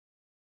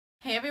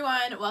Hey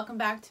everyone, welcome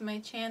back to my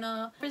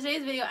channel. For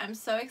today's video, I'm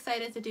so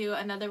excited to do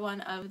another one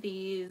of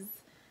these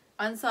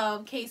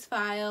unsolved case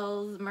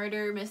files,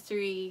 murder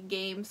mystery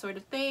game sort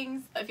of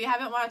things. If you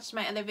haven't watched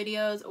my other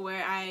videos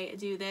where I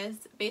do this,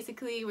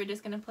 basically we're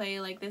just gonna play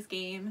like this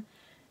game,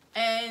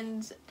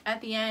 and at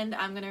the end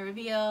I'm gonna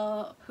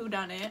reveal who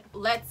done it.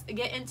 Let's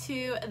get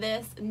into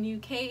this new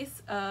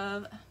case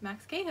of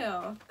Max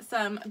Cahill.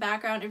 Some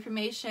background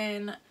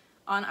information.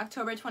 On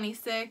October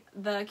 26th,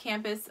 the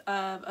campus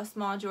of a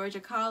small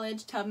Georgia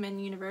college, Tubman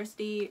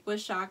University,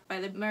 was shocked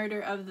by the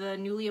murder of the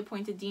newly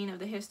appointed dean of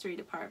the history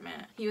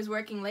department. He was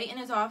working late in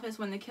his office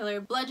when the killer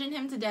bludgeoned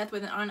him to death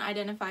with an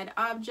unidentified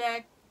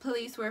object.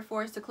 Police were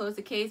forced to close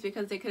the case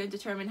because they couldn't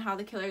determine how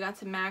the killer got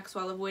to Max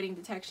while avoiding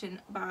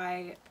detection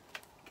by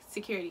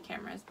security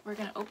cameras. We're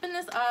gonna open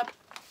this up.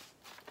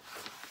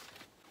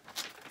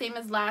 Same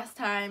as last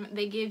time,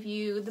 they give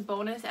you the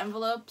bonus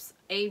envelopes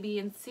A, B,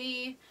 and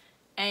C.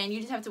 And you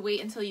just have to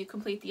wait until you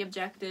complete the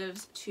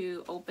objectives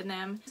to open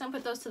them. So I'm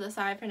gonna put those to the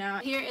side for now.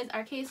 Here is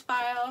our case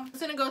file. I'm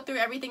just gonna go through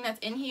everything that's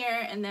in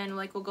here, and then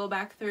we'll go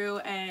back through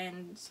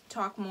and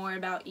talk more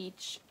about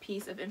each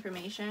piece of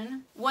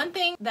information. One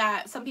thing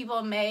that some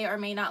people may or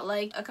may not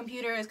like, a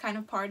computer is kind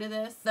of part of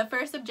this. The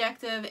first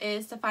objective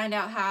is to find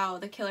out how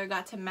the killer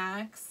got to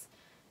Max,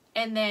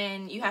 and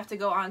then you have to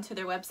go onto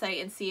their website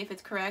and see if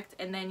it's correct,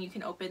 and then you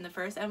can open the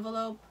first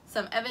envelope.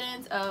 Some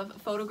evidence of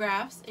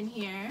photographs in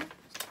here.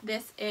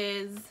 This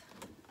is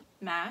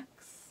Max.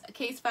 A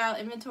case file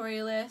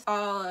inventory list,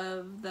 all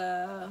of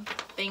the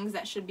things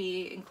that should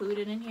be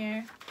included in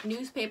here.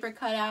 Newspaper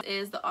cutout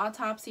is the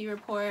autopsy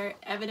report,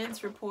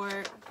 evidence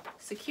report,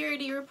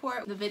 security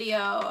report, the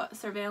video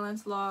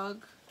surveillance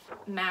log.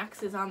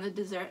 Max is on the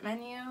dessert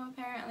menu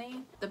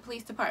apparently. The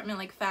police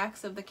department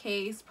facts of the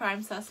case,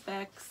 prime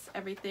suspects,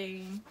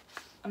 everything.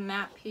 A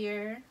map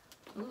here.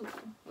 Ooh,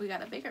 we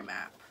got a bigger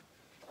map.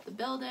 The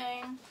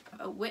building,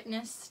 a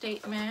witness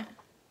statement.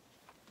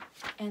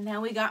 And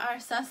then we got our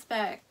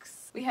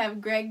suspects. We have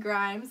Greg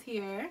Grimes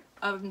here,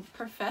 a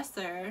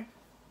professor,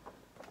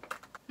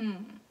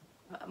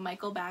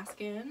 Michael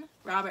Baskin,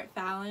 Robert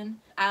Fallon,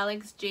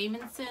 Alex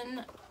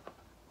Jamison.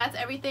 That's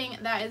everything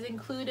that is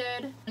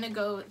included. I'm gonna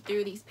go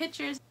through these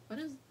pictures. What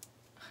is...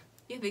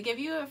 Yeah, they give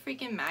you a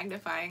freaking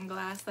magnifying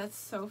glass. That's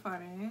so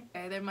funny.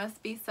 Okay, there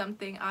must be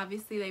something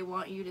obviously they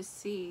want you to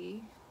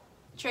see.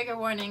 Trigger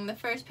warning, the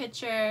first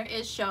picture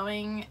is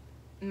showing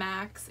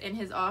Max in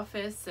his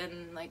office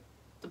and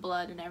the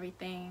blood and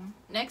everything.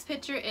 Next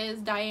picture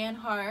is Diane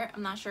Hart.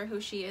 I'm not sure who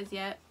she is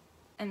yet.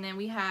 And then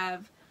we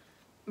have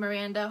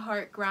Miranda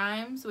Hart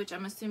Grimes, which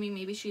I'm assuming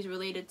maybe she's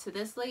related to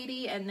this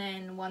lady. And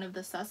then one of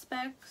the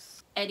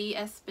suspects, Eddie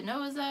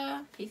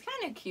Espinoza. He's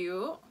kind of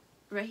cute.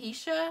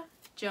 Rahisha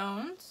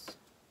Jones.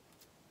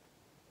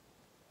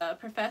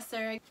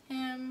 Professor,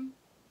 him.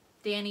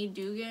 Danny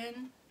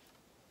Dugan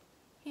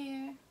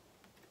here.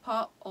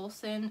 Paul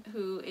Olson,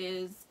 who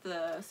is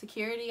the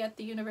security at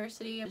the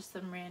university. Just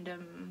some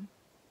random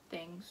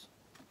things.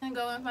 I'm gonna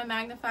go with my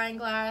magnifying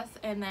glass,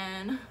 and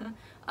then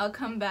I'll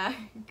come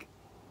back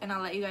and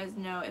I'll let you guys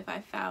know if I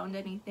found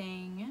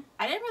anything.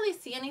 I didn't really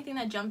see anything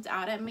that jumped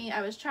out at me.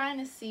 I was trying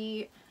to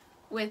see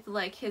with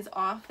his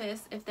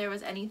office if there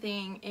was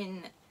anything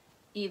in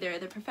either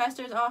the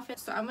professor's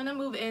office. So I'm gonna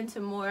move into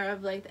more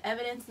of the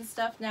evidence and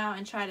stuff now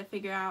and try to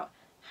figure out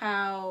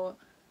how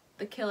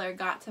the killer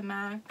got to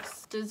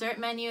Max. Dessert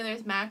menu,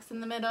 there's Max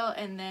in the middle,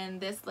 and then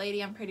this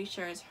lady I'm pretty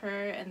sure is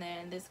her, and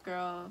then this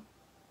girl,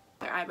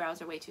 their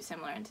eyebrows are way too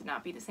similar and to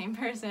not be the same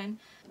person.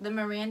 The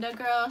Miranda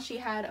girl, she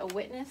had a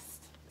witness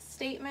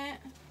statement.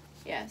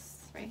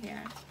 Yes, right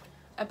here.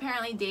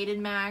 Apparently dated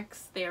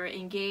Max. They were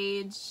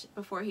engaged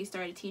before he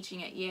started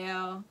teaching at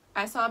Yale.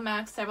 I saw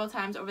Max several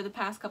times over the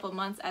past couple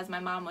months as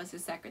my mom was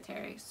his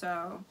secretary,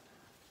 so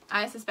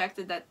I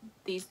suspected that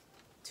these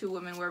two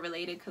women were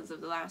related because of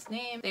the last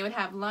name. They would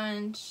have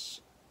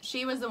lunch.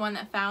 She was the one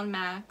that found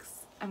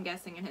Max, I'm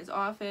guessing, in his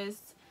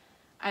office.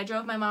 I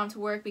drove my mom to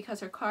work because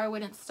her car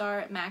wouldn't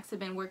start. Max had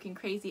been working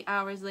crazy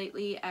hours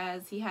lately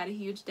as he had a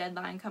huge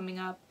deadline coming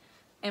up,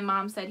 and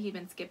Mom said he'd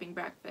been skipping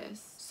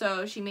breakfast.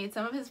 So she made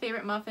some of his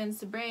favorite muffins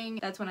to bring.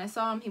 That's when I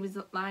saw him. He was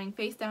lying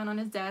face down on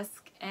his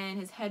desk and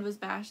his head was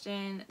bashed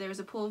in. There was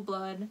a pool of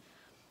blood.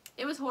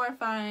 It was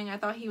horrifying. I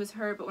thought he was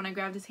hurt, but when I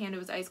grabbed his hand it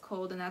was ice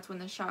cold, and that's when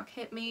the shock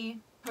hit me.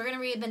 We're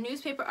gonna read the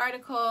newspaper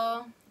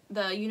article.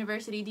 The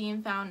university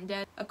dean found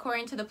dead.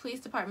 According to the police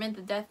department,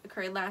 the death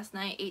occurred last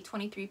night,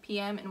 8:23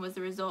 p.m. and was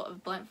the result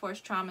of blunt force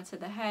trauma to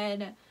the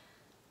head.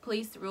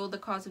 Police ruled the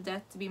cause of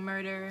death to be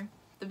murder.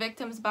 The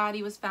victim's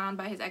body was found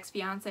by his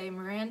ex-fiancée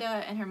Miranda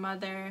and her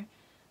mother.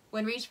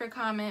 When reached for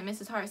comment,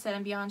 Mrs. Hart said,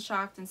 "I'm beyond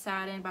shocked and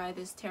saddened by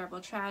this terrible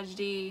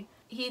tragedy.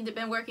 He'd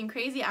been working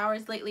crazy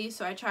hours lately,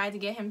 so I tried to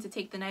get him to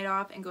take the night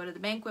off and go to the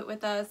banquet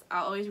with us.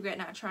 I'll always regret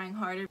not trying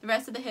harder." The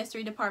rest of the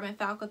history department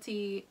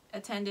faculty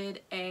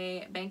attended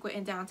a banquet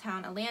in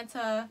downtown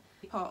Atlanta.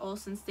 Paul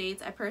Olson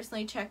states, "I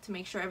personally checked to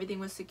make sure everything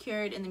was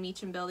secured in the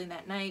Meacham building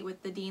that night,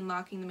 with the dean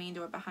locking the main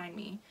door behind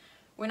me.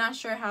 We're not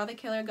sure how the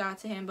killer got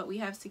to him, but we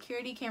have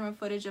security camera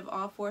footage of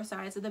all four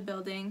sides of the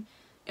building.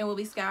 and will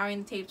be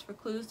scouring the tapes for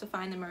clues to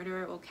find the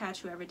murderer. Will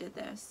catch whoever did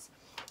this.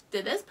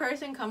 Did this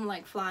person come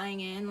like flying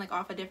in like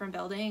off a different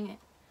building?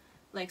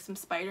 Like some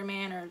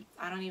Spider-Man, or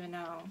I don't even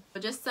know.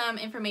 But just some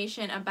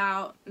information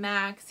about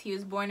Max. He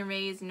was born and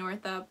raised in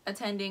Northup,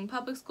 attending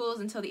public schools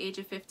until the age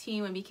of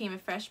 15 when he became a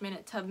freshman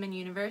at Tubman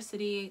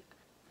University.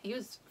 He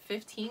was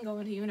 15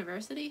 going to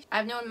university?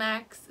 I've known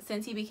Max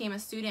since he became a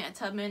student at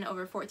Tubman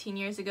over 14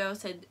 years ago,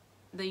 said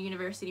the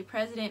university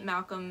president,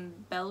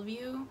 Malcolm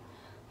Bellevue.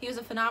 He was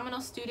a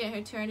phenomenal student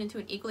who turned into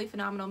an equally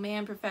phenomenal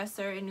man,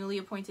 professor, and newly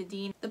appointed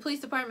dean. The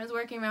police department is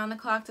working around the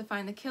clock to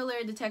find the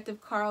killer.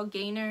 Detective Carl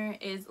Gaynor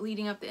is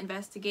leading up the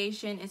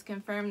investigation. It's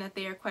confirmed that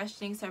they are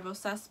questioning several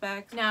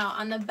suspects. Now,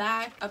 on the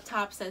back up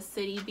top says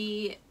City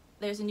B.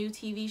 There's a new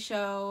TV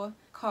show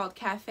called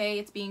Cafe.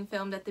 It's being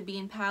filmed at the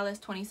Bean Palace,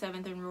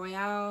 27th and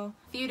Royale.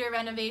 Theater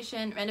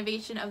renovation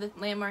of the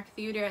landmark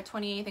theater at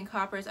 28th and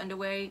Copper is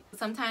underway.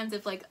 Sometimes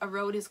if like a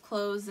road is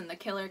closed and the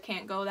killer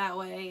can't go that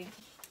way,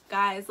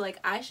 guys, like,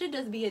 I should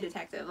just be a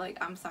detective. Like,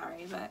 I'm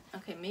sorry, but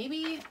okay,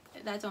 maybe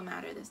that don't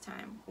matter this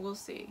time. We'll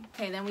see.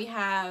 Okay, then we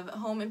have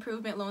home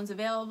improvement loans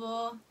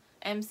available.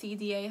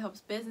 MCDA helps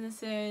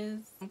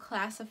businesses.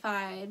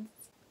 Classified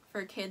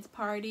for kids'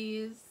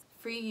 parties.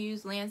 Free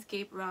use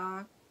landscape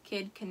rock.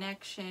 Kid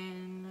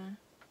connection.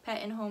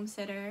 Pet and home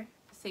sitter.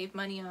 Save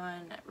money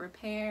on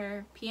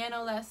repair.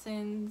 Piano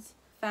lessons.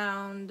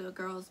 Found a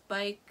girl's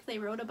bike. They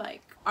rode a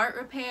bike. Art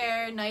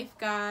repair, knife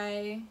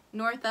guy,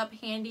 Northup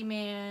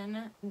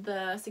handyman.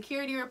 The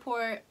security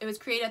report, it was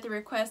created at the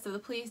request of the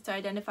police to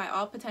identify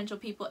all potential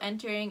people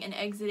entering and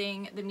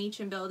exiting the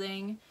Meacham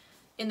building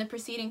in the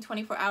preceding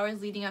 24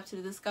 hours leading up to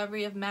the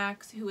discovery of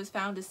Max, who was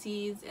found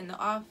deceased in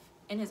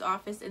his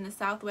office in the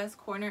southwest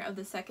corner of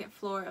the second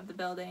floor of the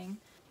building.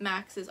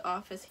 Max's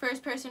office.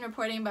 First person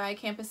reporting by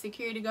campus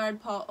security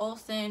guard Paul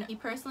Olson. He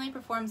personally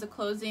performs a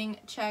closing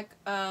check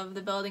of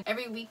the building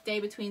every weekday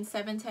between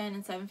 7:10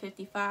 and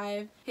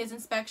 7:55. His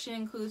inspection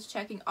includes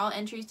checking all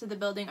entries to the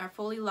building are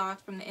fully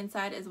locked from the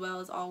inside as well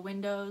as all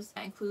windows.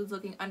 That includes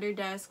looking under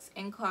desks,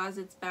 in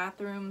closets,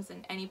 bathrooms,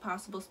 and any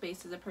possible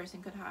spaces a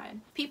person could hide.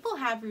 People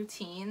have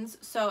routines,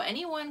 so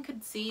anyone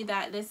could see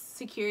that this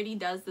security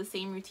does the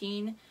same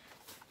routine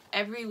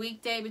every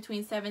weekday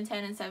between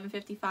 7:10 and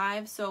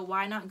 7:55, so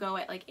why not go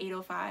at like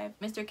 8:05?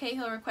 Mr.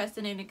 Cahill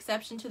requested an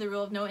exception to the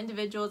rule of no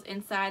individuals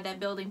inside that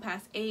building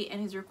past 8,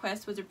 and his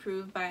request was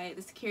approved by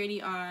the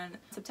security on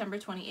September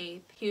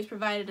 28th. He was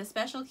provided a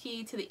special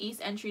key to the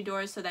east entry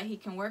doors so that he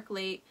can work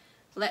late,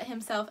 let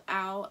himself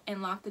out,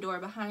 and lock the door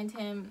behind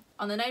him.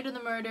 On the night of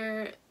the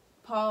murder,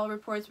 Paul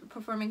reports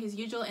performing his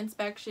usual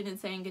inspection and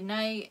saying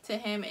goodnight to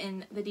him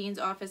in the dean's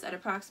office at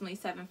approximately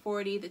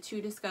 7:40. The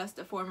two discussed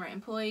a former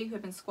employee who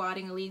had been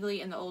squatting illegally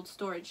in the old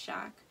storage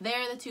shack.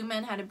 There, the two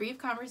men had a brief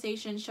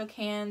conversation, shook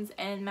hands,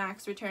 and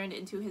Max returned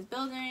into his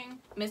building.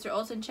 Mr.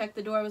 Olson checked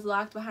the door was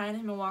locked behind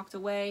him and walked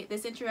away.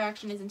 This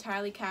interaction is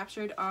entirely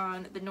captured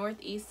on the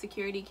northeast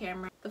security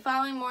camera. The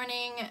following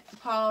morning,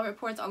 Paul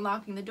reports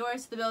unlocking the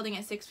doors to the building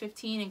at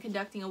 6:15 and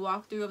conducting a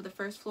walkthrough of the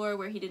first floor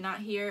where he did not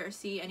hear or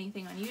see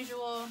anything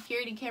unusual.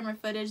 Security camera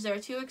footage. There are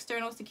two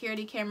external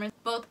security cameras.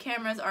 Both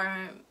cameras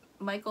are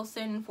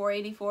Michelson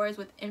 484s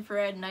with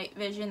infrared night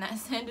vision that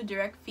send a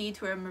direct feed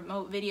to a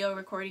remote video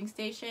recording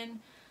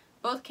station.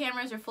 Both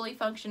cameras were fully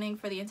functioning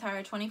for the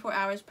entire 24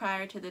 hours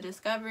prior to the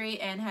discovery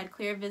and had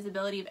clear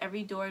visibility of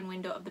every door and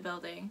window of the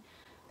building.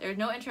 There are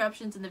no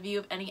interruptions in the view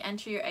of any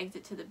entry or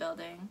exit to the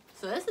building.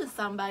 So this is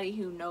somebody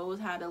who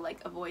knows how to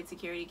like avoid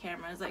security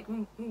cameras, like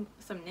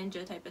some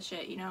ninja type of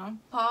shit, you know?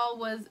 Paul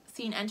was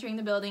seen entering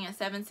the building at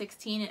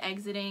 7:16 and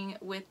exiting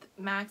with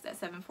Max at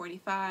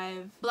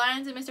 7:45.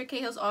 Blinds in Mr.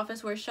 Cahill's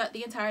office were shut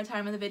the entire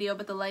time of the video,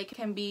 but the light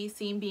can be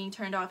seen being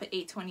turned off at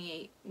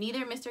 8:28.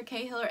 Neither Mr.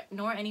 Cahill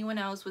nor anyone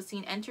else was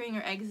seen entering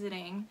or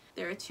exiting.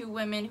 There are two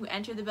women who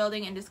entered the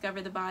building and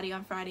discovered the body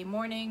on Friday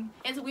morning.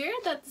 It's weird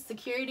that the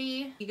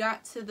security, he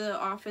got to the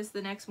office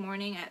the next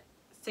morning at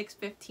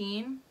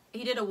 6:15.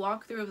 He did a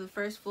walkthrough of the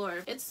first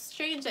floor. It's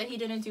strange that he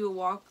didn't do a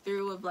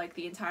walkthrough of like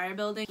the entire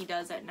building. He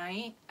does at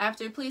night.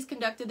 After police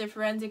conducted their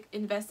forensic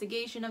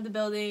investigation of the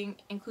building,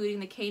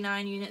 including the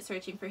K9 unit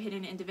searching for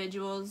hidden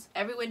individuals,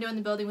 every window in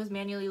the building was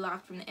manually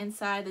locked from the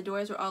inside. The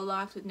doors were all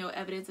locked with no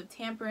evidence of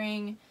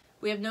tampering.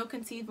 We have no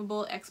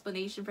conceivable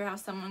explanation for how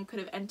someone could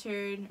have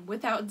entered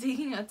without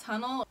digging a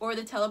tunnel or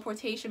the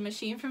teleportation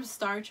machine from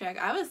Star Trek.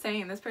 I was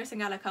saying this person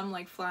gotta come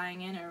like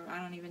flying in, or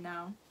I don't even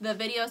know. The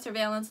video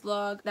surveillance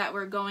log that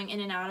were going in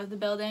and out of the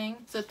building.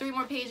 So 3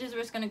 more pages we're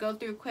just gonna go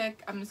through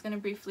quick. I'm just gonna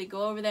briefly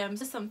go over them.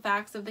 Just some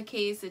facts of the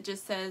case. It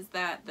just says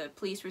that the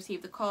police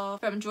received a call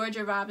from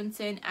Georgia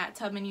Robinson at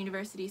Tubman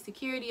University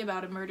Security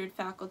about a murdered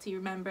faculty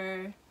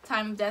member.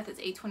 Time of death is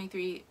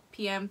 8:23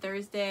 p.m.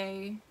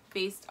 Thursday.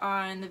 Based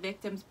on the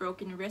victim's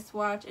broken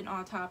wristwatch and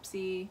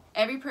autopsy.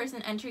 Every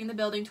person entering the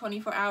building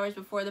 24 hours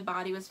before the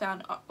body was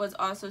found was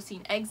also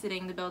seen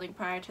exiting the building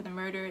prior to the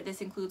murder.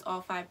 This includes all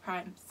 5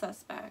 prime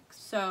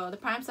suspects. So the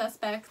prime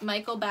suspects,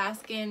 Michael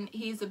Baskin,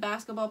 he's a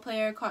basketball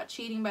player caught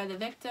cheating by the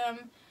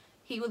victim.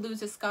 He would lose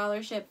his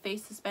scholarship,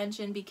 face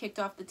suspension, be kicked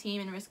off the team,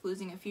 and risk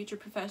losing a future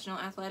professional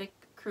athletic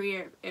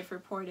career if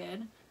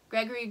reported.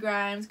 Gregory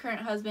Grimes,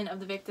 current husband of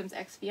the victim's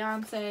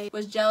ex-fiance,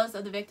 was jealous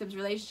of the victim's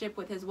relationship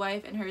with his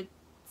wife and her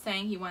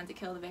saying he wanted to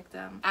kill the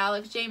victim.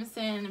 Alex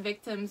Jameson,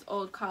 victim's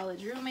old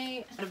college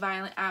roommate, had a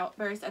violent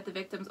outburst at the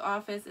victim's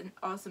office and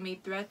also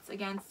made threats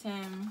against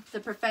him.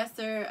 The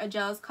professor, a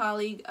jealous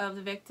colleague of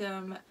the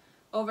victim,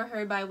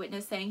 overheard by a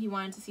witness saying he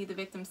wanted to see the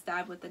victim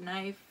stabbed with a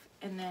knife.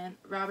 And then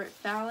Robert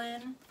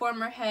Fallon,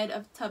 former head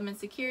of Tubman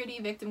Security,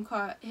 victim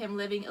caught him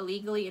living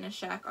illegally in a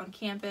shack on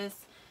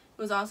campus.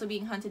 Was also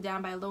being hunted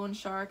down by loan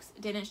sharks,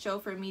 didn't show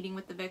for a meeting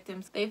with the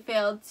victims. They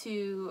failed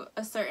to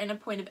ascertain a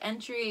point of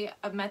entry,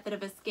 a method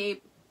of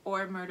escape,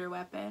 or murder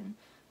weapon.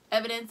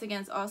 Evidence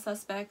against all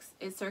suspects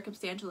is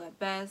circumstantial at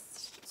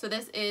best. So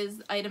this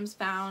is items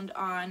found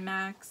on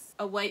Max: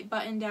 a white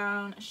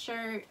button-down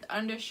shirt,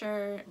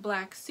 undershirt,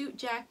 black suit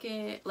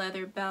jacket,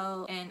 leather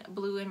belt, and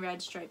blue and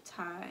red striped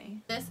tie.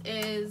 This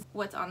is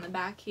what's on the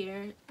back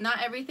here.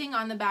 Not everything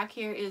on the back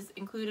here is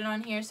included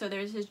on here, so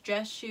there's his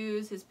dress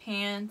shoes, his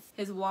pants,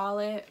 his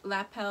wallet,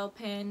 lapel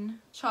pin,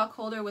 chalk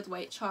holder with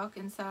white chalk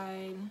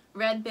inside,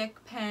 red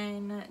Bic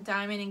pen,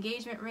 diamond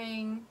engagement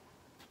ring,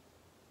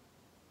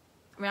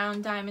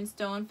 round diamond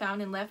stone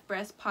found in left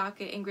breast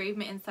pocket,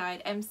 engravement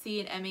inside,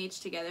 MC and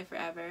MH together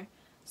forever.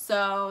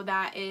 So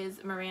that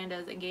is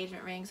Miranda's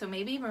engagement ring. So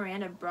maybe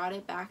Miranda brought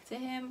it back to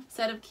him.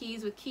 Set of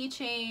keys with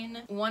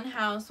keychain, one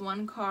house,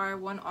 one car,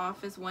 one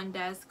office, one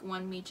desk,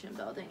 one Meacham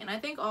building. And I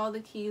think all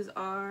the keys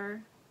are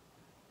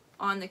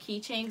on the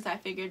keychain because I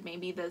figured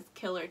maybe the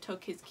killer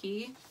took his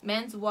key.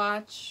 Men's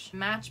watch,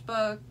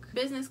 matchbook,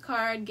 business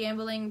card,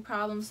 gambling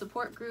problem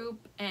support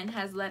group, and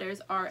has letters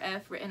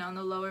RF written on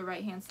the lower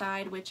right hand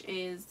side, which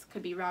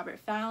could be Robert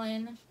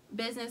Fallon.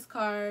 Business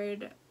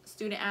card,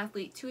 student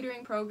athlete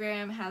tutoring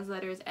program, has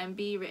letters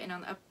MB written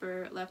on the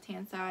upper left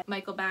hand side.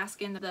 Michael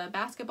Baskin, the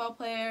basketball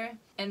player,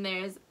 and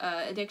there's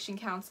addiction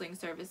counseling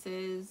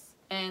services,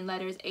 and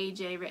letters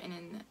AJ written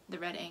in the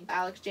red ink.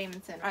 Alex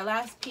Jameson. Our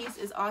last piece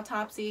is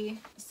autopsy.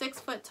 6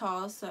 foot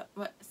tall, so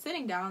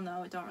sitting down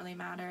though, it don't really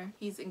matter.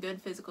 He's in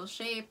good physical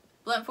shape.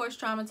 Blunt force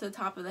trauma to the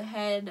top of the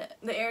head.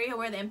 The area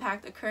where the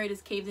impact occurred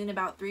is caved in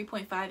about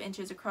 3.5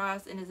 inches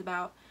across and is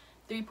about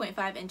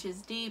 3.5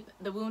 inches deep.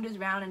 The wound is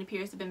round and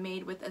appears to have been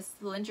made with a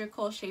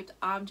cylindrical shaped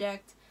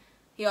object.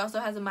 He also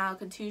has a mild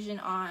contusion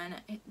on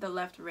the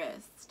left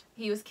wrist.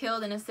 He was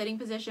killed in a sitting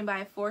position by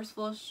a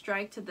forceful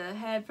strike to the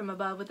head from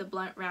above with a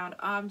blunt round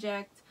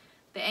object.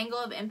 The angle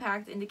of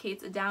impact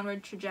indicates a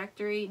downward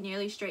trajectory,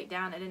 nearly straight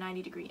down at a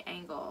 90-degree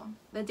angle.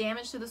 The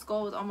damage to the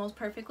skull was almost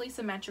perfectly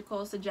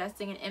symmetrical,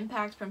 suggesting an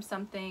impact from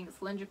something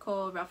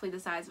cylindrical, roughly the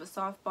size of a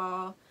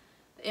softball.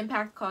 The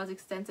impact caused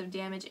extensive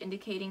damage,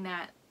 indicating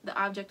that the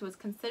object was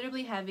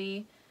considerably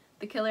heavy.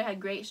 The killer had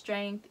great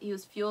strength. He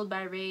was fueled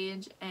by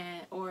rage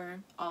or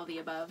all the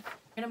above.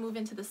 We're gonna move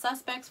into the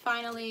suspects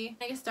finally. I'm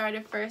gonna get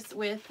started first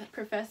with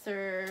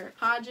Professor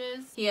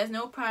Hodges. He has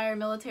no prior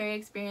military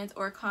experience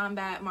or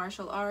combat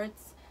martial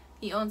arts.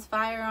 He owns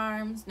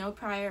firearms, no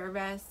prior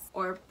arrests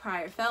or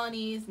prior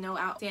felonies, no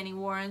outstanding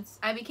warrants.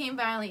 I became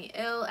violently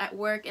ill at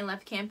work and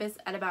left campus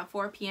at about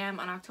 4 p.m.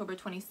 on October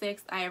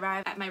 26th. I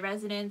arrived at my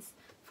residence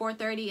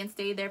 4:30 and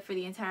stayed there for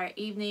the entire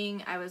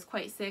evening. I was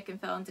quite sick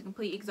and fell into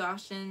complete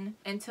exhaustion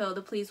until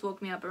the police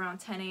woke me up around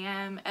 10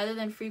 a.m. Other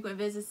than frequent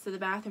visits to the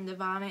bathroom to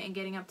vomit and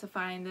getting up to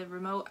find the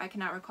remote, I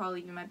cannot recall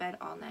leaving my bed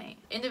all night.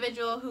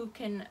 Individual who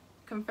can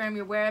confirm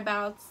your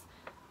whereabouts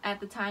at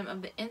the time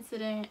of the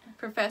incident: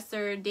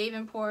 Professor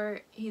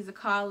Davenport. He's a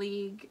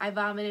colleague. I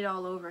vomited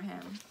all over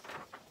him.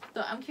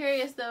 So I'm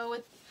curious though,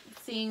 with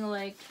seeing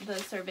like the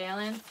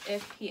surveillance,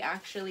 if he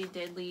actually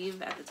did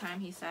leave at the time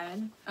he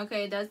said.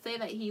 Okay, it does say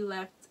that he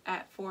left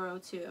at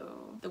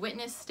 4:02. The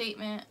witness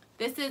statement.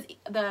 This is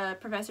the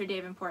Professor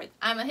Davenport.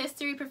 I'm a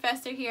history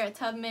professor here at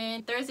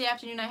Tubman. Thursday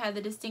afternoon I had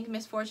the distinct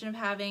misfortune of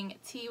having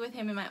tea with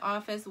him in my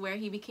office where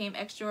he became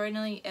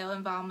extraordinarily ill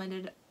and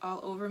vomited all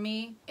over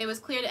me. It was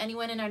clear to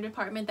anyone in our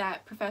department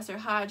that Professor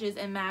Hodges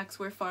and Max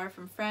were far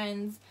from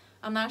friends.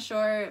 I'm not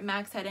sure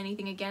Max had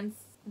anything against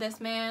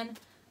this man,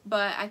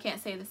 but I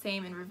can't say the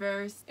same in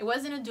reverse. It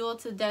wasn't a duel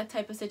to death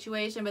type of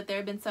situation, but there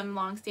had been some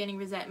long-standing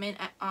resentment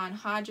on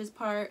Hodges'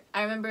 part.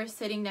 I remember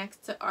sitting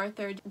next to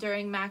Arthur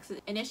during Max's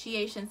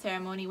initiation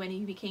ceremony when he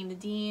became the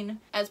dean.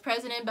 As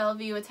President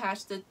Bellevue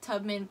attached the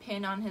Tubman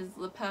pin on his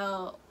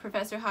lapel,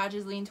 Professor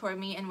Hodges leaned toward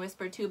me and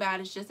whispered, "Too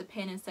bad it's just a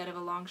pin instead of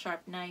a long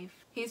sharp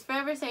knife." He's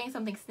forever saying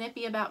something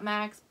snippy about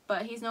Max,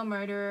 but he's no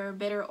murderer,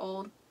 bitter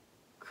old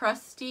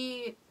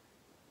crusty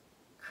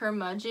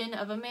curmudgeon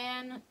of a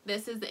man.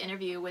 This is the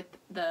interview with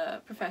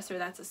the professor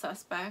that's a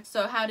suspect.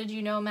 So how did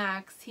you know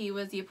Max? He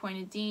was the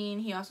appointed dean.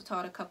 He also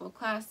taught a couple of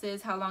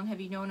classes. How long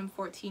have you known him?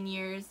 14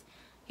 years.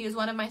 He was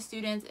one of my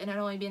students and had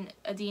only been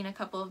a dean a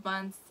couple of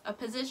months. A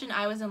position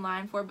I was in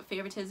line for, but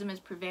favoritism is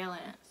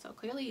prevalent. So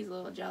clearly he's a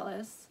little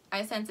jealous.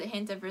 I sense a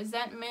hint of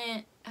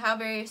resentment. How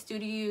very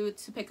astute of you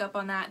to pick up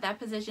on that. That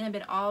position had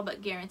been all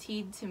but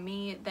guaranteed to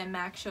me. Then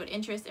Max showed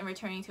interest in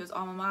returning to his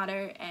alma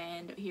mater,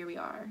 and here we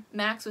are.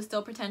 Max was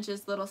still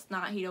pretentious little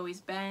snot he'd always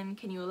been.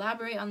 Can you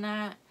elaborate on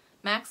that?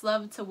 Max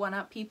loved to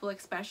one-up people,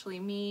 especially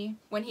me.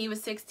 When he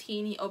was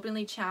 16, he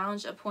openly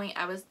challenged a point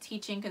I was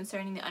teaching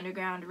concerning the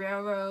Underground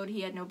Railroad.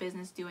 He had no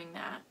business doing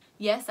that.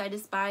 Yes, I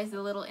despise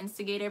the little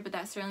instigator, but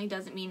that certainly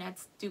doesn't mean I'd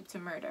stoop to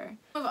murder.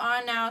 Move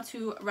on now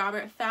to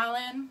Robert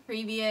Fallon,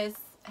 previous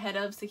head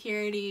of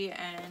security,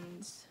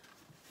 and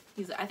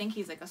I think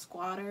he's like a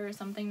squatter or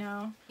something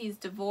now. He's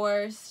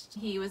divorced.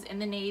 He was in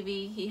the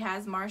Navy. He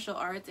has martial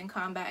arts and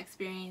combat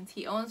experience.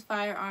 He owns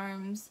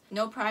firearms,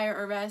 no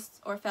prior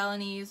arrests or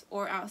felonies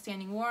or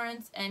outstanding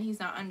warrants, and he's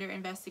not under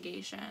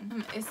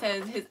investigation. It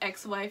says his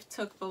ex-wife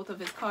took both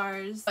of his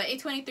cars. But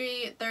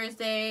 8:23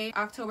 Thursday,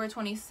 October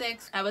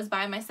 26th, I was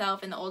by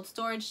myself in the old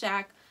storage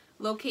shack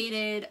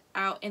located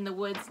out in the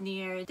woods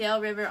near Dale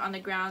River on the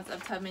grounds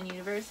of Tubman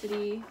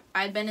University.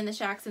 I'd been in the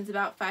shack since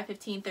about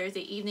 5:15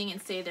 Thursday evening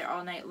and stayed there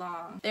all night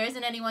long. There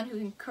isn't anyone who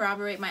can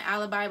corroborate my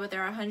alibi, but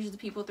there are hundreds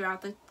of people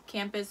throughout the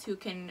campus who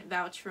can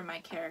vouch for my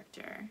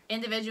character.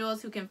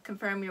 Individuals who can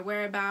confirm your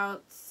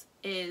whereabouts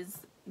is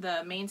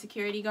the main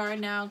security guard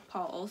now,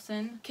 Paul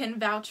Olson, can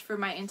vouch for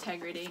my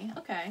integrity.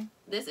 Okay.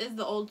 This is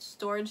the old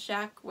storage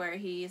shack where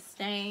he's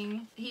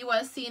staying. He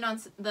was seen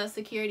on the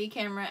security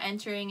camera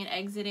entering and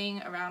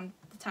exiting around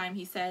the time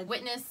he said.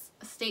 Witness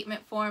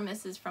statement form,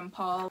 this is from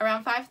Paul.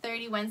 Around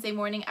 5:30 Wednesday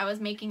morning, I was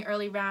making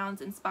early rounds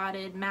and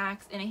spotted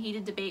Max in a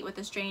heated debate with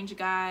a strange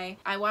guy.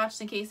 I watched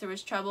in case there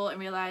was trouble and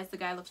realized the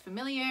guy looked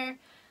familiar.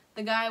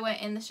 The guy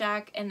went in the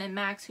shack, and then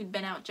Max, who'd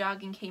been out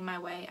jogging, came my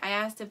way. I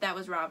asked if that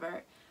was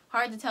Robert.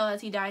 Hard to tell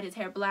as he dyed his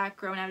hair black,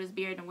 grown out his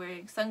beard, and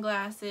wearing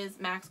sunglasses.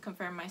 Max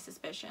confirmed my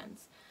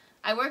suspicions.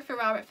 I worked for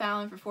Robert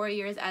Fallon for 4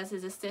 years as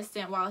his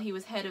assistant while he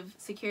was head of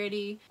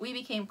security. We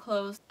became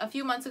close. A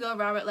few months ago,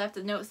 Robert left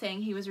a note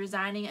saying he was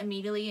resigning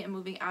immediately and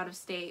moving out of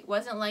state.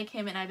 Wasn't like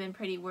him, and I've been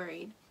pretty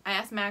worried. I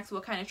asked Max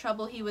what kind of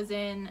trouble he was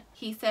in.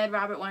 He said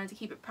Robert wanted to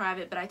keep it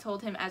private, but I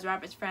told him as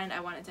Robert's friend I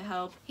wanted to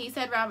help. He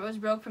said Robert was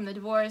broke from the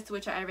divorce,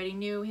 which I already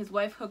knew. His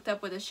wife hooked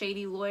up with a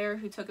shady lawyer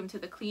who took him to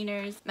the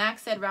cleaners.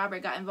 Max said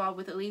Robert got involved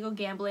with illegal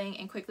gambling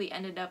and quickly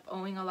ended up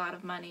owing a lot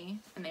of money,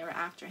 and they were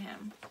after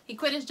him. He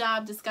quit his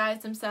job,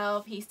 disguised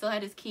himself. He still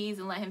had his keys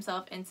and let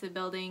himself into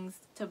buildings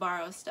to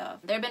borrow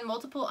stuff. There have been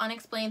multiple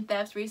unexplained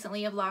thefts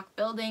recently of locked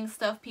buildings,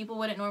 stuff people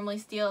wouldn't normally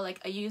steal,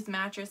 like a used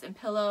mattress and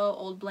pillow,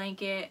 old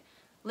blanket,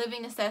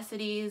 living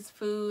necessities,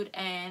 food,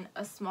 and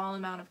a small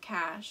amount of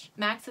cash.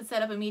 Max had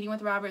set up a meeting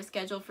with Robert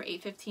scheduled for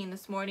 8:15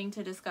 this morning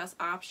to discuss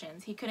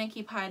options. He couldn't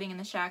keep hiding in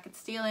the shack and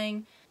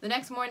stealing. The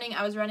next morning,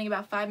 I was running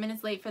about 5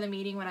 minutes late for the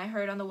meeting when I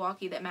heard on the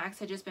walkie that Max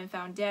had just been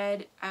found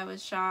dead. I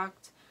was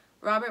shocked.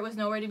 Robert was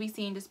nowhere to be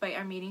seen despite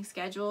our meeting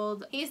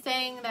scheduled. He's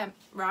saying that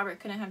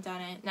Robert couldn't have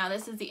done it. Now,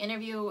 this is the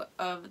interview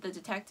of the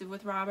detective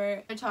with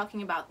Robert. They're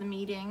talking about the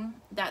meeting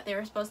that they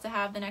were supposed to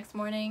have the next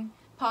morning.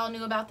 Paul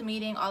knew about the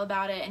meeting, all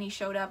about it, and he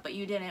showed up, but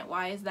you didn't.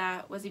 Why is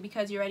that? Was it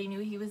because you already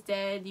knew he was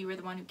dead? You were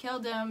the one who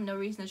killed him? No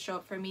reason to show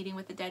up for a meeting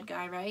with the dead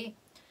guy, right?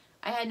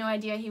 I had no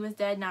idea he was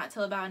dead not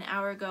till about an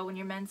hour ago when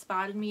your men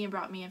spotted me and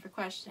brought me in for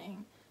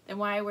questioning. Then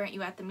why weren't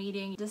you at the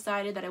meeting? You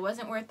decided that it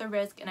wasn't worth the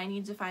risk and I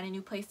needed to find a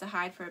new place to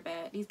hide for a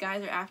bit. These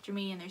guys are after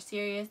me and they're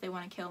serious. They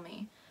want to kill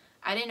me.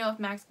 I didn't know if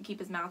Max could keep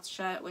his mouth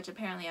shut, which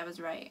apparently I was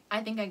right.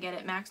 I think I get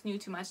it. Max knew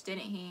too much,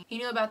 didn't he? He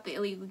knew about the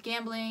illegal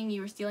gambling. You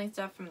were stealing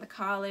stuff from the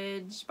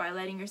college by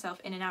letting yourself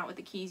in and out with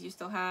the keys you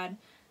still had.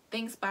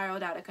 Things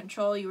spiraled out of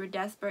control. You were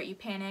desperate, you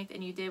panicked,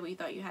 and you did what you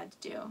thought you had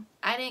to do.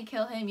 I didn't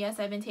kill him. Yes,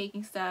 I've been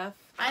taking stuff.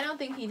 I don't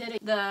think he did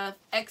it. The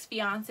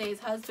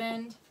ex-fiance's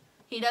husband,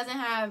 he doesn't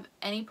have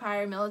any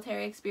prior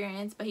military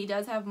experience, but he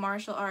does have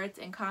martial arts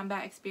and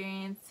combat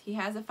experience. He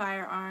has a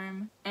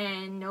firearm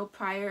and no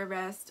prior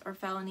arrests or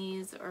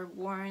felonies or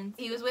warrants.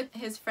 He was with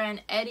his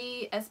friend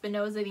Eddie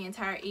Espinoza the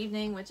entire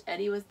evening, which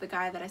Eddie was the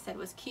guy that I said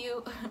was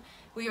cute.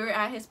 We were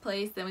at his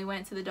place, then we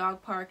went to the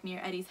dog park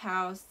near Eddie's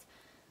house.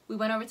 We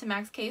went over to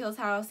Max Cahill's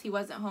house. He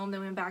wasn't home. Then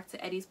we went back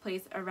to Eddie's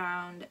place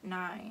around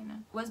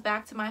 9. Was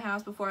back to my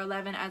house before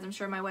 11, as I'm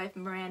sure my wife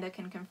Miranda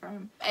can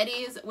confirm.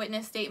 Eddie's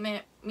witness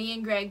statement, me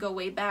and Greg go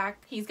way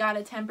back. He's got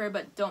a temper,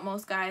 but don't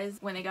most guys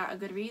when they got a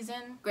good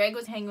reason. Greg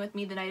was hanging with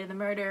me the night of the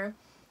murder.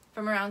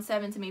 From around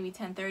 7 to maybe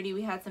 10:30,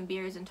 we had some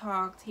beers and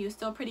talked. He was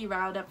still pretty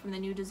riled up from the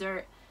new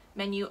dessert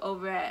menu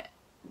over at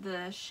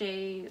the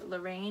Chez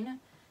Lorraine.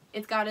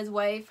 It's got his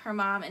wife, her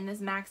mom, and this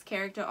Max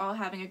character all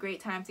having a great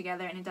time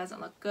together, and it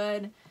doesn't look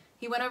good.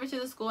 He went over to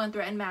the school and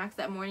threatened Max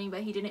that morning,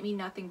 but he didn't mean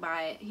nothing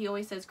by it. He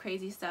always says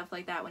crazy stuff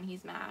like that when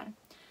he's mad.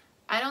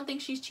 I don't think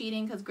she's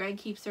cheating because Greg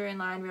keeps her in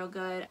line real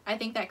good. I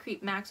think that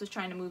creep Max was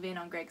trying to move in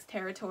on Greg's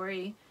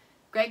territory.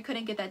 Greg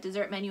couldn't get that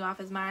dessert menu off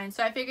his mind,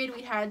 so I figured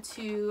we had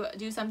to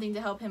do something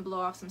to help him blow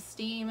off some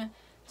steam.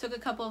 Took a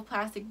couple of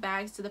plastic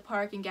bags to the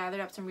park and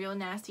gathered up some real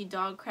nasty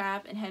dog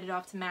crap and headed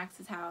off to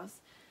Max's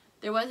house.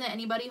 There wasn't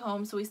anybody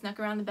home, so we snuck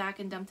around the back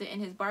and dumped it in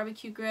his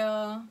barbecue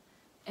grill.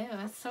 Ew,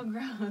 that's so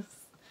gross.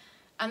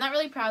 I'm not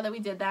really proud that we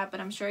did that, but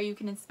I'm sure you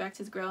can inspect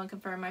his grill and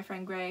confirm my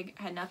friend Greg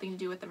had nothing to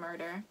do with the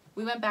murder.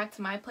 We went back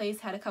to my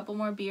place, had a couple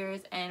more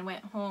beers, and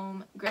went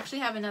home. We actually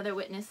have another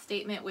witness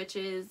statement, which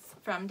is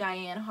from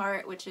Diane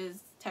Hart, which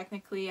is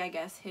technically, I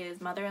guess, his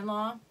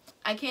mother-in-law.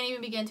 I can't even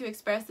begin to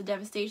express the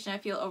devastation I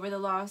feel over the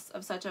loss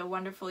of such a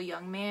wonderful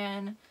young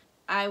man.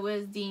 I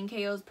was Dean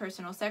Cahill's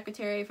personal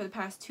secretary for the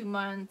past 2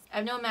 months.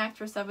 I've known Max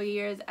for several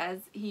years, as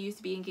he used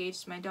to be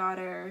engaged to my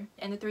daughter,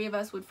 and the three of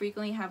us would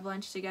frequently have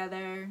lunch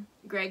together.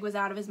 Greg was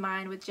out of his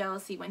mind with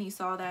jealousy when he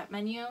saw that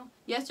menu.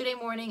 Yesterday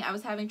morning, I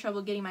was having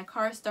trouble getting my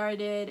car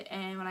started,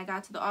 and when I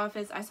got to the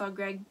office, I saw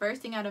Greg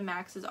bursting out of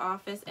Max's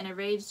office in a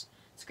rage,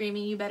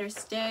 screaming, "You better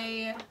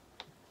stay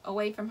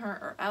away from her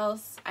or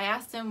else." I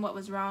asked him what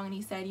was wrong, and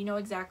he said, "You know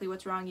exactly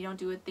what's wrong. You don't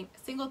do a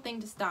single thing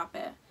to stop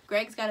it."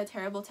 Greg's got a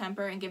terrible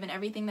temper, and given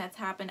everything that's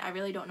happened, I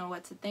really don't know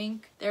what to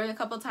think. There were a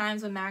couple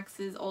times when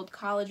Max's old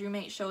college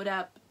roommate showed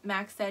up.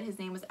 Max said his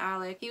name was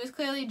Alec. He was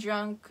clearly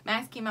drunk.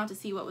 Max came out to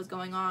see what was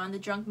going on. The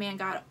drunk man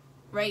got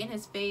right in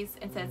his face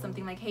and said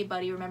something like, "Hey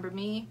buddy, remember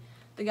me?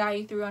 The guy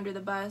you threw under the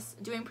bus?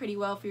 Doing pretty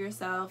well for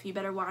yourself. You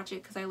better watch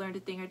it because I learned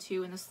a thing or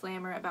two in the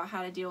slammer about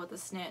how to deal with a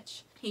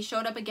snitch." He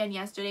showed up again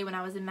yesterday when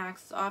I was in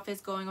Max's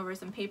office going over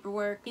some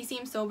paperwork. He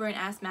seemed sober and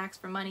asked Max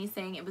for money,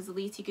 saying it was the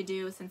least he could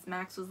do since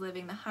Max was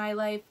living the high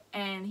life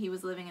and he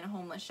was living in a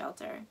homeless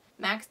shelter.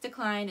 Max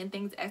declined and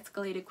things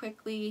escalated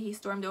quickly. He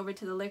stormed over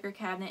to the liquor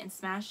cabinet and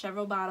smashed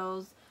several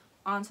bottles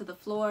onto the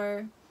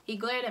floor. He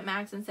glared at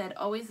Max and said,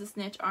 "Always the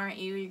snitch, aren't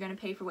you? You're going to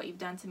pay for what you've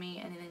done to me,"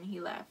 and then he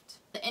left.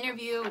 The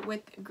interview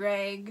with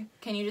Greg.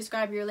 Can you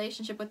describe your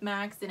relationship with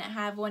Max? Didn't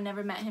have one,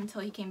 never met him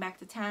till he came back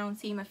to town.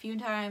 See him a few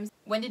times.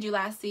 When did you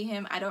last see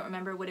him? I don't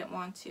remember, wouldn't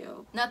want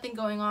to. Nothing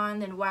going on.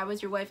 Then why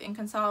was your wife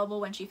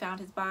inconsolable when she found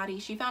his body?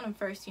 She found him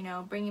first, you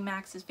know, bringing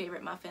Max his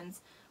favorite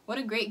muffins. What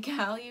a great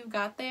gal you've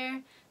got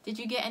there. Did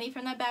you get any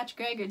from that batch,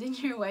 Greg, or did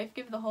your wife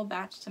give the whole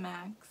batch to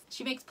Max?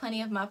 She makes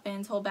plenty of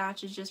muffins, whole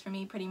batches just for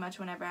me pretty much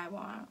whenever I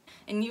want.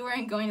 And you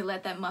weren't going to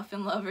let that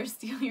muffin lover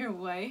steal your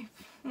wife?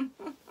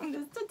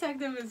 This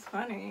detective is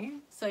funny.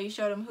 So you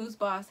showed him who's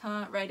boss,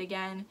 huh? Right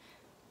again.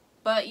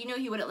 But you knew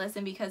he wouldn't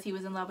listen because he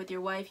was in love with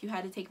your wife. You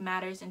had to take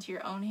matters into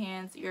your own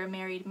hands. You're a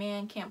married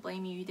man, can't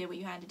blame you. You did what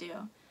you had to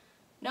do.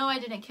 No, I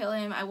didn't kill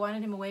him. I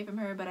wanted him away from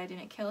her, but I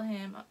didn't kill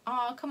him.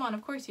 Aw, come on,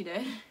 of course you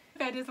did.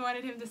 I just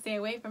wanted him to stay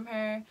away from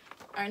her.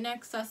 Our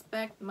next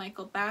suspect,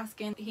 Michael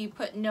Baskin, he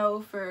put no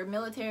for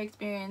military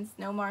experience,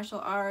 no martial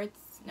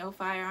arts, no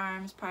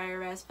firearms, prior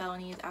arrests,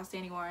 felonies,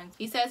 outstanding warrants.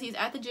 He says he's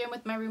at the gym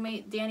with my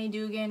roommate Danny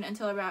Dugan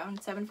until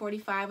around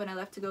 7:45 when I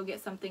left to go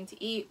get something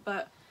to eat,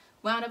 but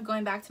wound up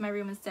going back to my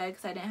room instead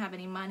because I didn't have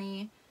any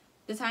money.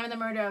 The time of the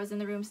murder, I was in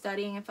the room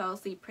studying and fell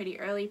asleep pretty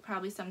early,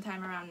 probably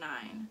sometime around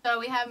 9. So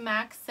we have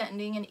Max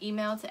sending an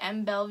email to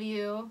M.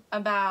 Bellevue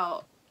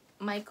about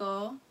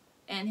Michael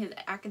and his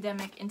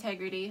academic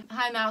integrity.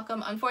 Hi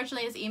Malcolm,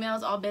 unfortunately this email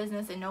is all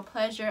business and no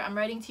pleasure. I'm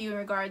writing to you in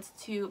regards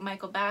to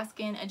Michael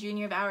Baskin, a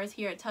junior of ours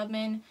here at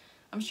Tubman.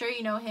 I'm sure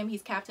you know him.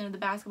 He's captain of the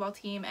basketball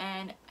team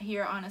and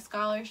here on a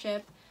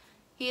scholarship.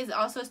 He is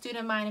also a student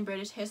of mine in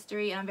British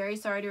history, and I'm very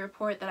sorry to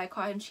report that I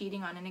caught him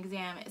cheating on an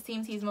exam. It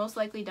seems he's most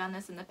likely done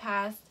this in the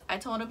past. I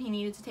told him he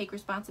needed to take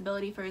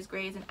responsibility for his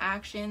grades and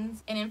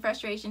actions, and in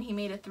frustration he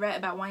made a threat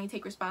about wanting to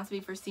take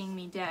responsibility for seeing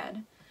me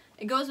dead.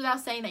 It goes without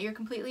saying that you're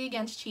completely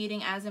against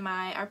cheating, as am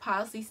I. Our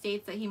policy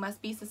states that he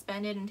must be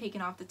suspended and taken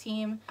off the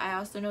team. I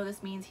also know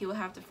this means he will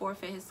have to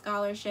forfeit his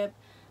scholarship,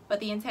 but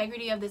the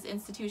integrity of this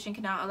institution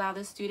cannot allow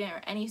this student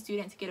or any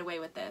student to get away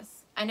with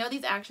this. I know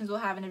these actions will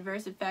have an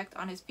adverse effect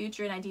on his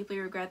future, and I deeply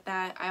regret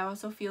that. I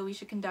also feel we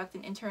should conduct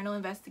an internal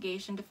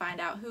investigation to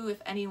find out who,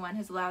 if anyone,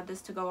 has allowed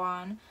this to go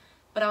on,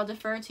 but I'll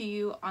defer to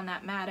you on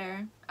that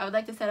matter. I would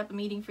like to set up a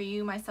meeting for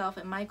you, myself,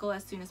 and Michael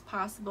as soon as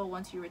possible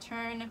once you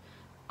return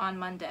on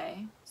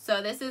Monday.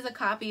 So this is a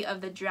copy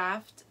of the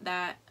draft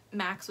that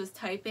Max was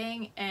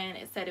typing, and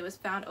it said it was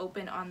found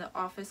open on the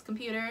office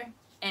computer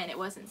and it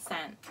wasn't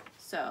sent.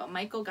 So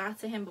Michael got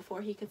to him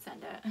before he could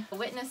send it. A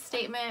witness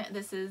statement.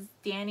 This is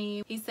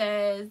Danny. He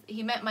says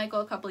he met Michael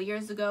a couple of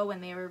years ago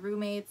when they were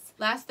roommates.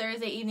 Last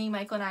Thursday evening,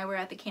 Michael and I were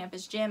at the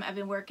campus gym. I've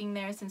been working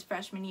there since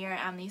freshman year.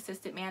 I'm the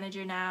assistant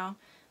manager now.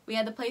 We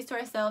had the place to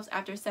ourselves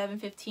after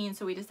 7:15,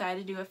 so we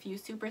decided to do a few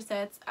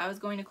supersets. I was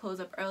going to close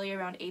up early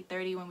around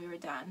 8:30 when we were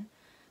done.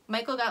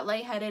 Michael got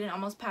lightheaded and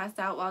almost passed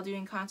out while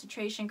doing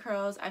concentration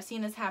curls. I've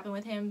seen this happen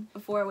with him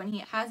before when he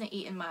hasn't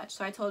eaten much,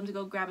 so I told him to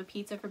go grab a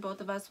pizza for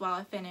both of us while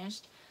I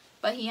finished.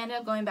 But he ended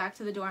up going back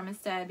to the dorm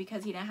instead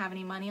because he didn't have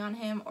any money on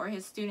him or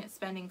his student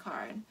spending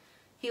card.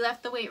 He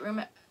left the weight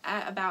room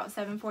at about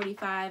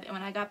 7:45, and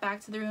when I got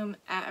back to the room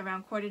at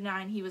around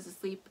 8:45, he was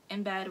asleep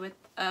in bed with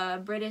a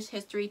British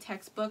history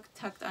textbook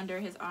tucked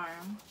under his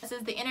arm. This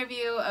is the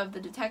interview of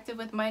the detective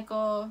with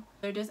Michael.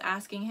 They're just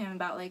asking him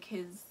about like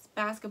his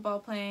basketball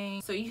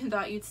playing. So you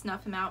thought you'd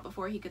snuff him out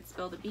before he could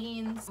spill the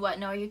beans? What,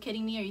 no, are you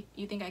kidding me? Or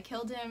you think I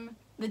killed him?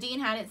 The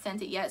dean hadn't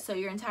sent it yet, so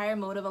your entire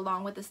motive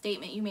along with the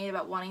statement you made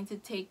about wanting to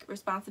take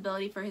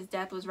responsibility for his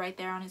death was right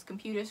there on his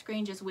computer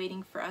screen just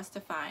waiting for us to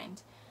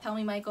find. Tell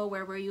me, Michael,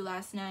 where were you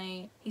last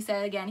night? He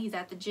said again he's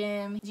at the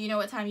gym. Do you know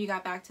what time you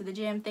got back to the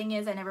gym? Thing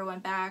is, I never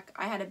went back.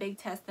 I had a big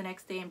test the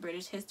next day in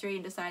British history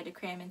and decided to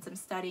cram in some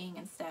studying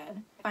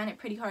instead. I find it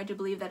pretty hard to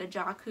believe that a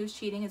jock who's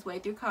cheating his way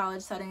through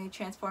college suddenly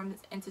transforms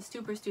into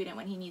super student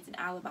when he needs an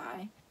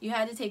alibi. You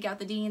had to take out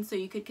the dean so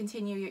you could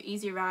continue your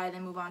easy ride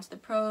and move on to the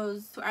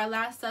pros. So our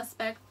last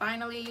suspect,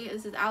 finally,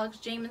 this is Alex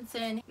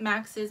Jamison,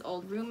 Max's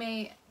old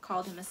roommate.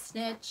 Called him a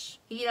snitch.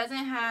 He doesn't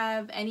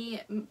have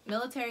any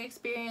military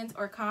experience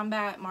or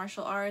combat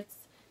martial arts,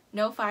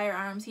 no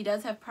firearms. He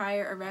does have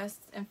prior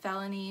arrests and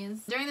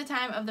felonies. During the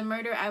time of the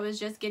murder, I was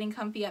just getting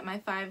comfy at my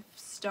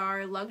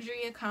 5-star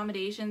luxury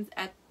accommodations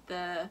at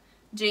the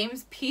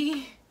James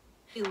P.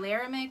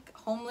 Laramie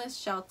homeless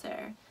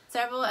shelter.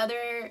 Several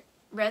other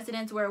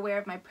residents were aware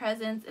of my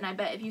presence, and I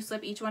bet if you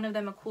slip each one of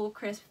them a cool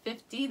crisp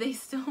 50, they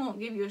still won't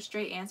give you a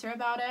straight answer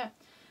about it.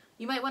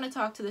 You might want to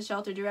talk to the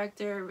shelter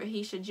director,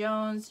 Rahisha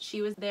Jones.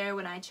 She was there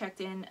when I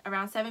checked in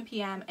around 7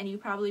 p.m. and you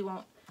probably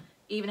won't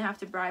even have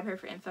to bribe her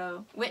for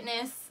info.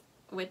 Witness,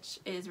 which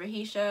is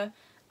Rahisha.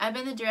 I've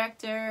been the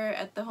director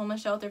at the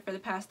homeless shelter for the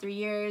past 3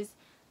 years.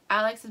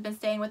 Alex has been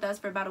staying with us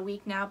for about a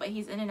week now, but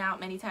he's in and out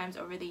many times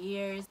over the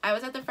years. I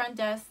was at the front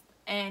desk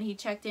and he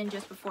checked in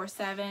just before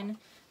 7.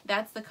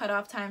 That's the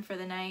cutoff time for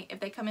the night.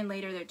 If they come in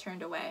later, they're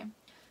turned away.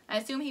 I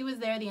assume he was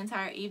there the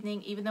entire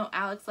evening. Even though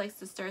Alex likes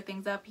to stir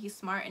things up, he's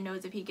smart and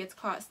knows if he gets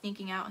caught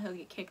sneaking out, he'll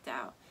get kicked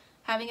out.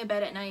 Having a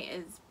bed at night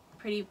is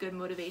pretty good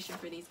motivation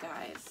for these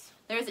guys.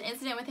 There was an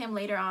incident with him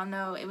later on,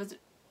 though. It was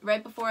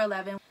right before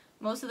 11.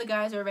 Most of the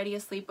guys were already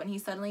asleep when he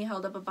suddenly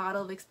held up a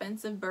bottle of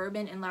expensive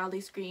bourbon and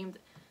loudly screamed,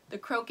 "The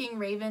croaking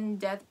raven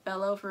death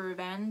bellow for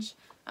revenge."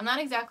 I'm not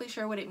exactly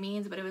sure what it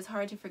means, but it was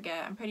hard to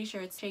forget. I'm pretty sure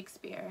it's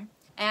Shakespeare.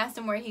 I asked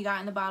him where he got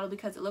in the bottle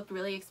because it looked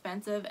really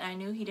expensive and I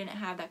knew he didn't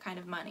have that kind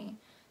of money.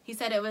 He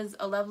said it was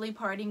a lovely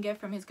parting gift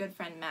from his good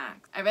friend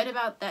Max. I read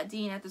about that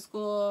dean at the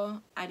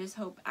school. I just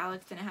hope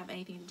Alex didn't have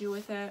anything to do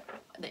with it.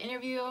 The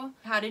interview.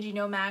 How did you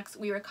know Max?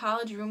 We were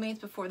college roommates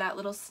before that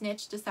little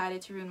snitch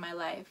decided to ruin my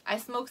life. I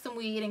smoked some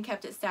weed and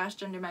kept it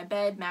stashed under my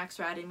bed. Max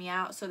ratted me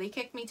out, so they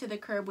kicked me to the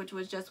curb, which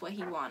was just what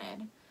he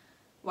wanted.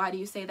 Why do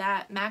you say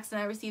that? Max and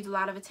I received a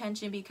lot of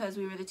attention because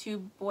we were the 2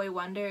 boy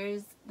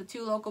wonders, the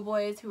 2 local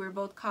boys who were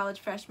both college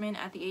freshmen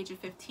at the age of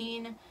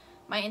 15.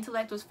 My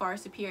intellect was far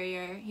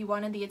superior. He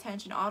wanted the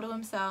attention all to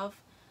himself,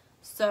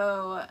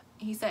 so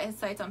he set his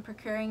sights on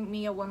procuring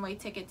me a one-way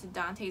ticket to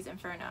Dante's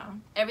Inferno.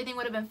 Everything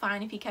would have been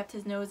fine if he kept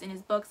his nose in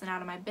his books and out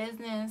of my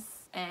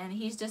business, and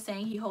he's just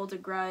saying he holds a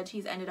grudge.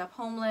 He's ended up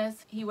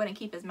homeless. He wouldn't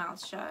keep his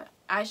mouth shut.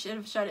 I should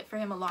have shut it for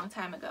him a long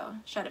time ago.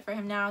 Shut it for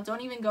him now.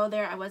 Don't even go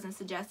there. I wasn't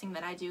suggesting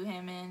that I do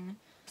him in.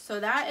 So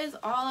that is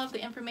all of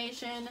the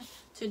information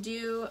to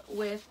do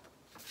with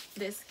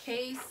this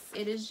case.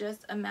 It is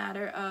just a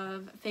matter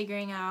of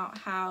figuring out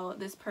how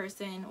this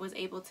person was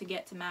able to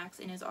get to Max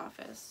in his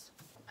office.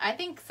 I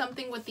think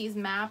something with these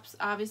maps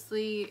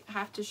obviously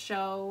have to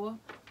show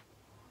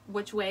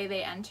which way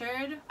they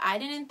entered. I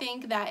didn't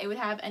think that it would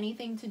have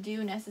anything to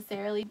do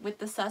necessarily with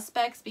the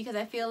suspects, because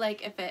I feel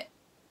like if it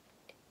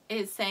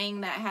is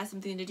saying that it has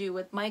something to do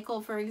with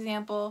Michael, for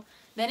example,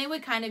 then it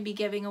would kind of be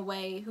giving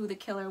away who the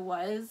killer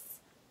was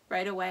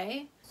right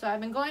away. So I've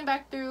been going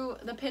back through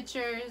the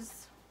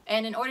pictures,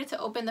 and in order to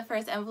open the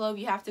first envelope,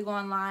 you have to go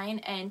online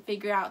and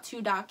figure out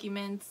 2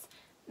 documents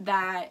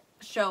that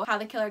show how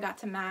the killer got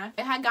to Max.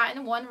 It had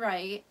gotten one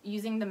right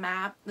using the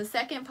map. The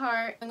second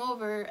part, going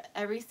over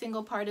every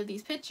single part of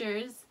these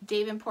pictures,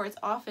 Davenport's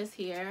office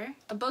here.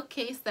 A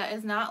bookcase that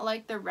is not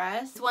like the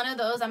rest. It's one of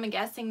those, I'm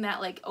guessing, that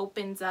like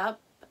opens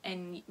up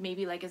and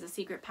maybe like is a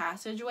secret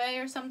passageway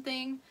or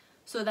something.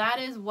 So that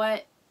is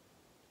what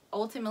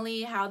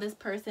ultimately how this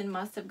person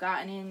must have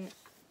gotten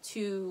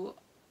into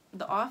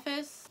the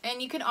office.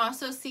 And you can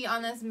also see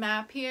on this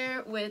map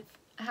here with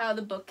how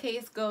the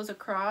bookcase goes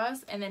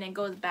across and then it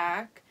goes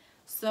back.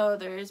 So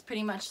there's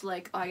pretty much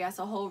like, I guess,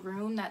 a whole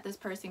room that this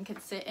person could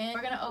sit in.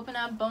 We're gonna open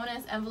up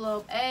bonus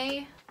envelope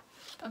A.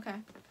 Okay.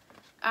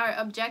 Our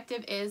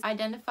objective is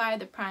identify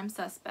the prime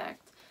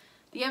suspect.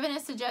 The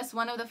evidence suggests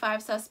one of the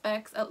 5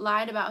 suspects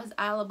lied about his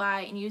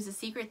alibi and used a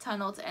secret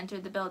tunnel to enter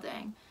the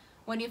building.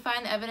 When you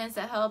find the evidence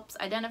that helps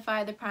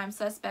identify the prime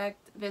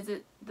suspect,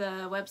 visit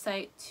the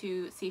website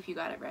to see if you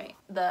got it right.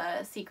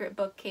 The secret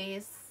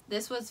bookcase.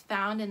 This was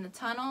found in the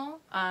tunnel.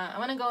 I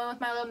want to go in with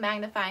my little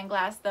magnifying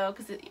glass though,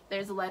 because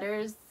there's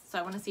letters, so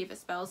I want to see if it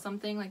spells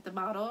something like the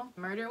bottle.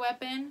 Murder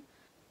weapon.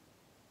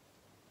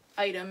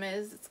 Item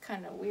is, it's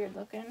kind of weird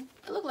looking.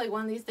 It looked like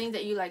one of these things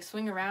that you like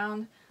swing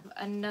around.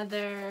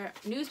 Another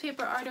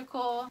newspaper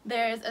article.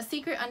 There's a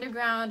secret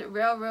underground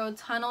railroad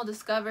tunnel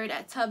discovered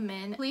at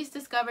Tubman. Police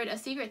discovered a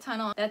secret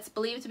tunnel that's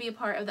believed to be a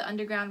part of the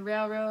Underground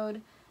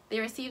Railroad.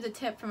 They received a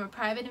tip from a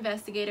private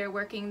investigator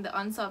working the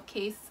unsolved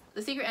case.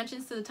 The secret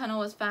entrance to the tunnel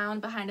was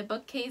found behind a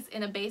bookcase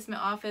in a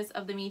basement office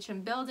of the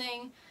Meacham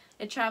building.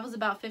 It travels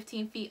about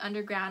 15 feet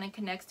underground and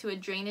connects to a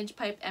drainage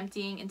pipe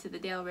emptying into the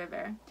Dale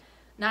River.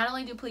 Not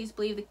only do police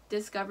believe the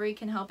discovery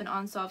can help an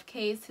unsolved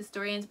case,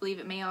 historians believe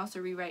it may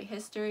also rewrite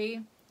history.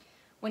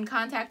 When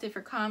contacted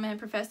for comment,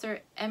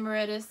 Professor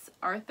Emeritus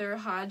Arthur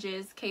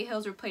Hodges,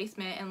 Cahill's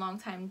replacement and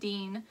longtime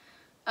dean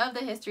of the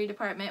history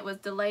department, was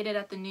delighted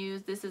at the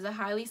news. This is a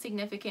highly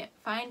significant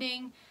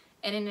finding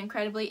and an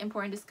incredibly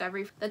important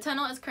discovery. The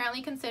tunnel is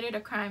currently considered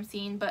a crime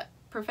scene, but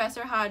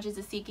Professor Hodges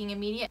is seeking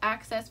immediate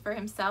access for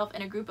himself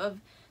and a group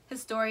of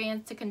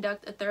historians to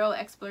conduct a thorough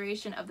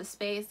exploration of the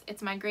space.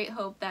 It's my great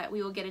hope that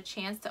we will get a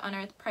chance to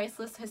unearth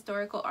priceless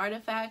historical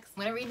artifacts.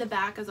 I'm going to read the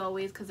back as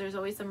always because there's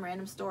always some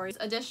random stories.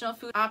 Additional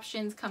food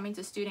options coming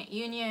to student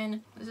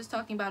union. This is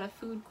talking about a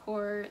food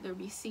court. There'll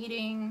be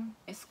seating,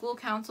 a school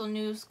council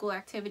news, school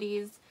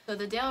activities. So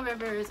the Dale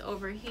River is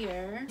over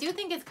here. I do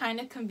think it's kind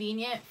of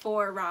convenient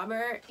for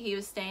Robert. He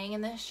was staying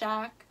in this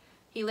shack.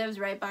 He lives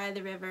right by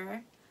the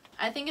river.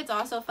 I think it's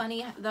also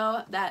funny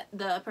though that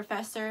the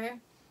professor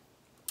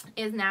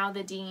is now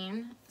the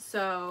dean,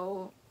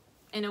 so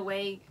in a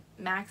way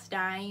Max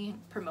dying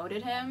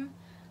promoted him.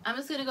 I'm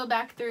just gonna go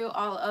back through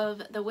all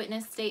of the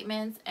witness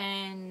statements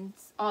and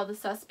all the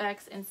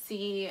suspects and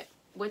see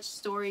which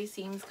story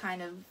seems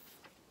kind of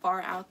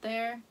far out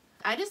there.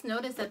 I just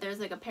noticed that there's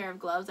like a pair of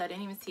gloves. I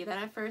didn't even see that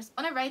at first.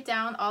 I'm gonna write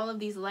down all of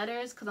these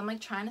letters because I'm like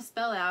trying to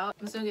spell out.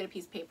 I'm just gonna get a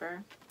piece of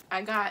paper.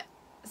 I got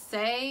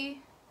say,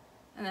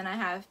 and then I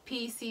have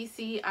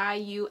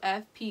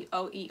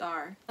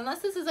PCCIUFPOER.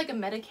 Unless this is like a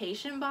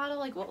medication bottle,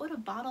 like what would a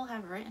bottle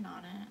have written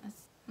on it?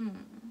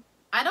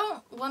 I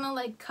don't want to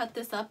like cut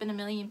this up in a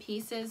million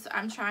pieces. So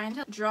I'm trying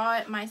to draw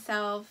it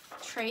myself,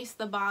 trace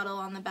the bottle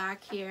on the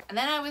back here. And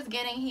then I was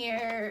getting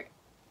here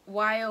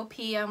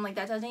YOP. I'm like,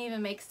 that doesn't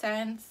even make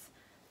sense.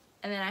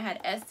 And then I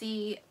had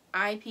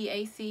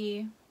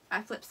SEIPAC.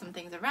 I flipped some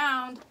things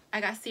around.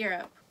 I got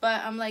syrup.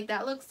 But I'm like,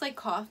 that looks like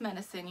cough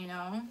medicine, you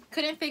know?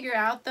 Couldn't figure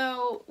out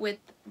though with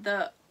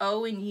the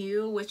O and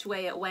U which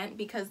way it went,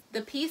 because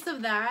the piece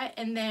of that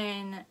and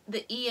then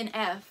the E and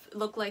F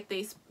look like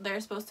they're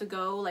supposed to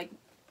go, like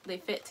they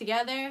fit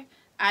together.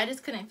 I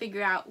just couldn't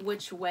figure out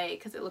which way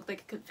because it looked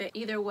like it could fit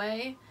either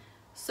way.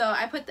 So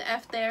I put the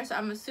F there, so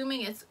I'm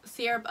assuming it's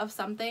syrup of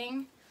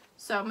something.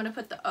 So I'm gonna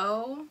put the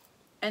O,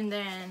 and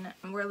then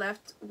we're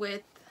left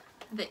with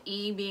the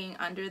E being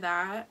under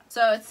that.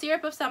 So it's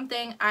syrup of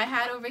something. I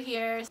had over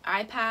here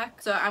IPAC,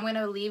 so I'm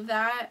gonna leave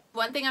that.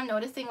 One thing I'm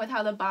noticing with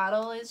how the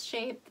bottle is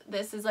shaped,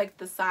 this is like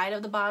the side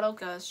of the bottle,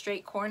 a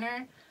straight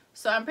corner.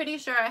 So I'm pretty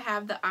sure I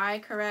have the I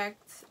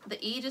correct.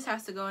 The E just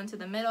has to go into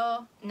the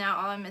middle. Now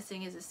all I'm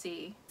missing is a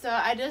C. So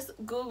I just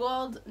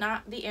Googled,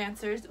 not the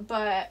answers,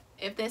 but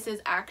if this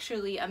is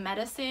actually a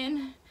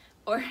medicine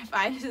or if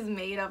I just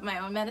made up my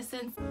own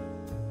medicine.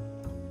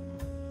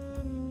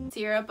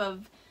 Syrup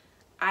of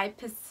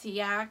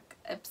IPSIAC,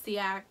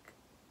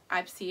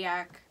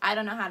 I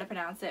don't know how to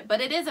pronounce it,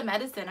 but it is a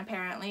medicine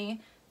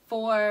apparently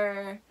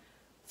for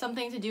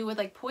something to do with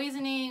like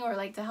poisoning or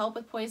like to help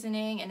with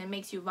poisoning, and it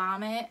makes you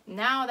vomit.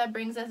 Now that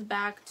brings us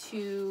back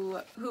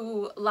to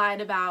who lied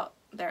about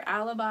their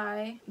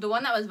alibi. The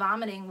one that was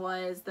vomiting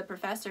was the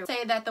professor.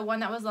 Say that the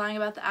one that was lying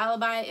about the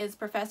alibi is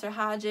Professor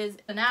Hodges.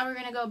 So now we're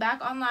gonna go back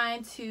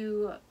online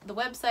to the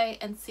website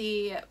and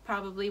see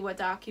probably what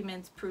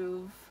documents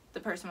prove the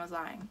person was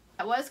lying.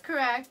 That was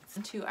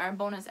correct to our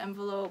bonus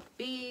envelope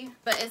B,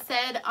 but it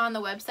said on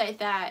the website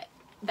that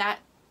that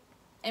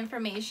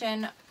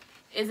information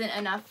isn't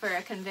enough for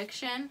a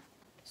conviction.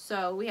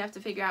 So we have to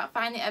figure out,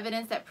 find the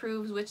evidence that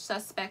proves which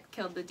suspect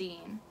killed the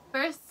dean.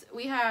 First,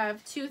 we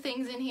have two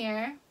things in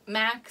here.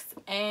 Max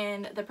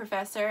and the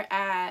professor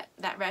at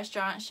that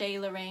restaurant, Chez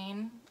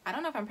Lorraine. I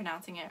don't know if I'm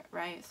pronouncing it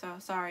right, so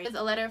sorry. There's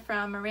a letter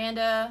from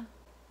Miranda,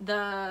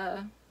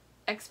 the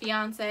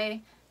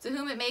ex-fiance. To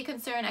whom it may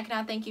concern, I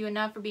cannot thank you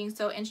enough for being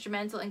so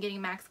instrumental in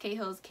getting Max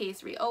Cahill's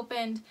case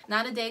reopened.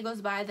 Not a day goes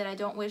by that I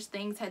don't wish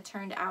things had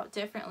turned out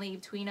differently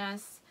between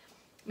us.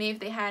 Maybe if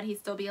they had, he'd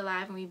still be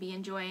alive and we'd be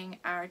enjoying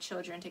our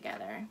children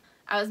together.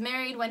 I was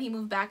married when he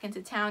moved back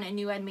into town and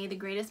knew I'd made the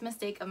greatest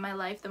mistake of my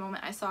life the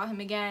moment I saw him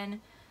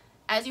again.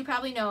 As you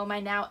probably know, my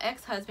now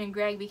ex-husband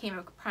Greg became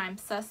a prime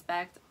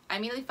suspect. I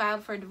immediately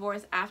filed for a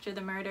divorce after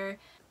the murder.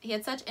 He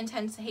had such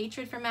intense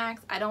hatred for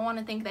Max. I don't want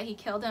to think that he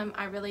killed him.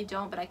 I really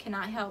don't, but I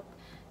cannot help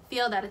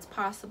feel that it's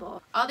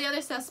possible. All the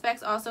other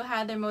suspects also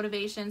had their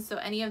motivations, so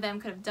any of them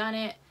could have done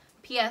it.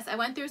 P.S. I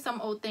went through some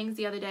old things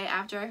the other day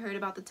after I heard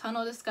about the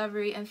tunnel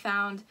discovery and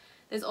found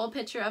this old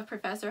picture of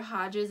Professor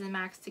Hodges and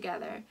Max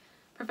together.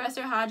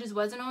 Professor Hodges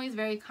wasn't always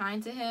very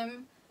kind to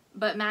him,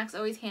 but Max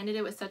always handled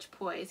it with such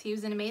poise. He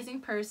was an amazing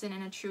person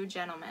and a true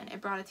gentleman.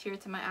 It brought a tear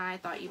to my eye. I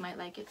thought you might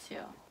like it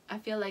too. I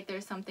feel like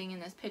there's something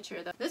in this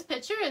picture though. This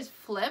picture is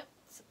flipped,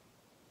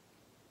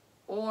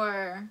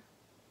 or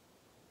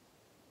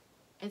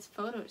it's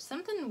photo.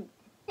 Something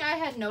I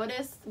had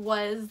noticed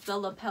was the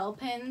lapel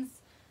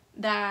pins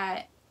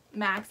that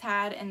Max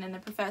had and then the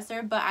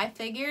professor, but I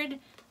figured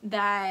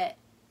that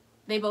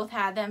they both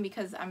had them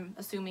because I'm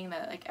assuming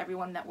that like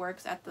everyone that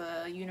works at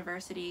the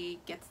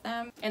university gets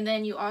them. And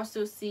then you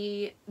also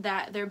see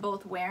that they're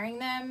both wearing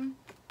them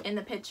in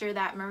the picture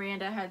that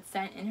Miranda had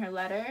sent in her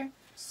letter.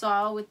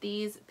 Saw with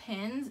these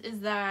pins is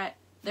that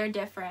They're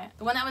different.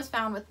 The one that was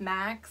found with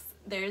Max,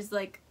 there's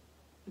like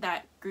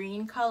that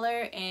green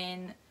color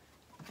in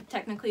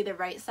technically the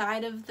right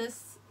side of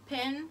this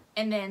pin,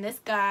 and then this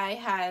guy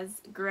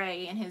has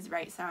gray in his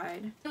right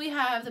side. We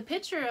have the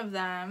picture of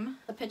them.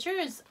 The picture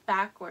is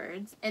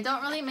backwards. It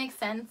don't really make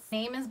sense.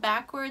 Name is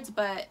backwards,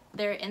 but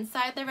they're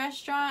inside the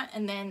restaurant,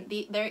 and then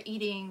they're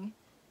eating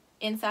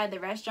inside the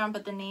restaurant,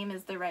 but the name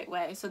is the right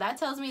way. So that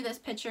tells me this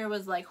picture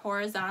was like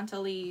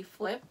horizontally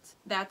flipped.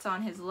 That's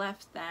on his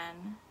left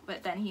then,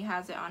 but then he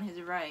has it on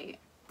his right.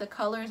 The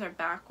colors are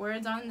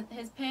backwards on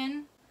his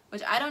pin,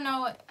 which I don't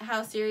know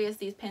how serious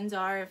these pins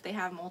are, if they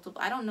have multiple.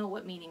 I don't know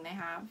what meaning they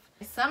have.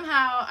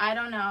 Somehow, I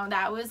don't know,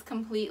 that was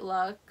complete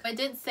luck. I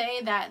did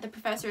say that the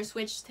professor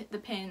switched the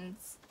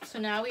pins. So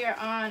now we are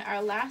on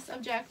our last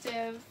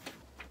objective.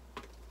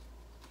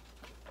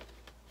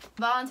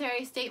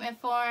 Voluntary statement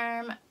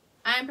form.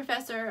 I'm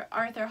Professor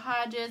Arthur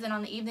Hodges, and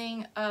on the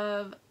evening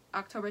of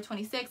October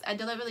 26th, I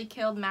deliberately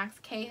killed Max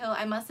Cahill.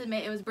 I must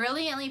admit it was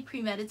brilliantly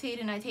premeditated,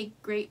 and I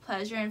take great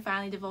pleasure in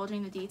finally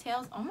divulging the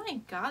details. Oh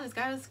my god, this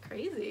guy is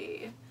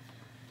crazy.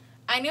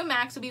 I knew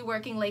Max would be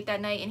working late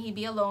that night and he'd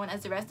be alone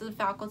as the rest of the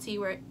faculty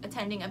were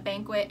attending a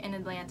banquet in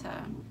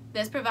Atlanta.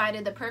 This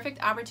provided the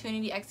perfect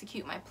opportunity to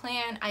execute my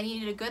plan. I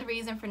needed a good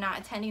reason for not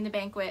attending the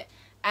banquet,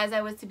 as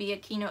I was to be a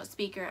keynote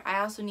speaker. I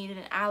also needed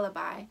an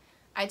alibi.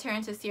 I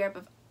turned to the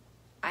syrup,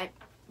 I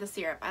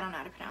don't know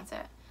how to pronounce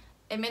it,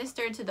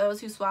 administered to those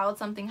who swallowed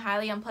something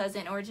highly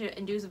unpleasant in order to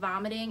induce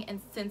vomiting,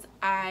 and since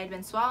I'd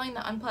been swallowing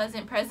the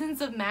unpleasant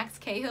presence of Max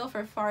Cahill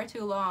for far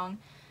too long,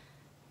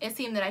 it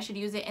seemed that I should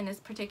use it in this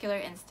particular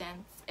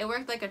instance. It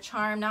worked like a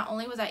charm. Not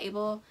only was I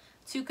able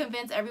to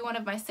convince everyone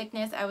of my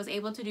sickness, I was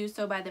able to do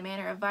so by the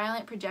manner of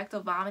violent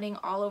projectile vomiting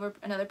all over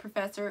another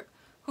professor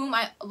whom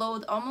I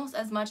loathed almost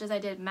as much as I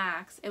did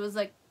Max. It was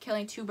like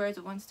killing two birds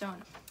with one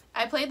stone.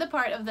 I played the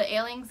part of the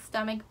ailing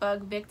stomach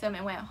bug victim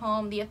and went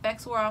home. The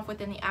effects wore off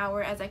within the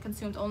hour as I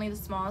consumed only the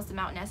smallest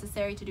amount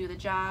necessary to do the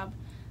job.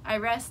 I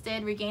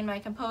rested, regained my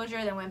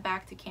composure, then went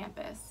back to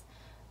campus.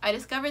 I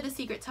discovered the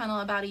secret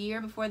tunnel about a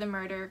year before the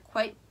murder.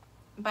 Quite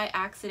by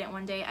accident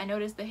one day, I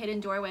noticed the hidden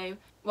doorway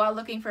while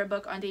looking for a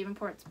book on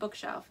Davenport's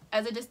bookshelf.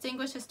 As a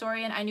distinguished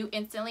historian, I knew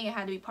instantly it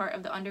had to be part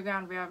of the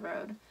Underground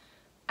Railroad.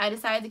 I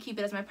decided to keep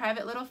it as my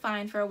private little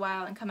find for a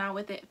while and come out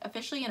with it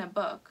officially in a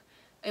book.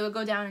 It would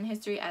go down in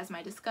history as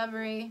my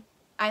discovery.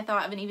 I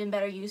thought of an even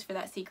better use for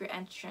that secret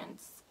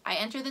entrance. I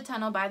entered the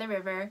tunnel by the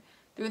river,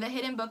 through the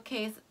hidden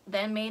bookcase,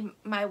 then made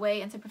my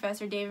way into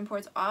Professor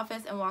Davenport's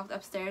office and walked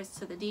upstairs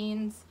to the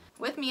dean's.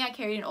 With me, I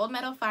carried an old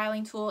metal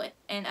filing tool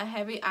and a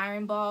heavy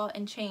iron ball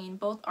and chain,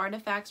 both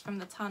artifacts from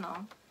the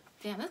tunnel.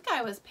 Damn, this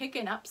guy was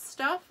picking up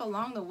stuff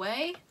along the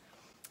way.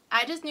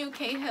 I just knew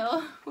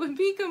Cahill would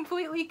be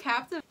completely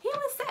captive. He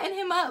was setting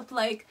him up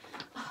like,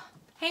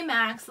 hey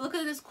Max, look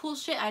at this cool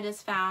shit I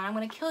just found. I'm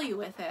gonna kill you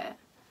with it.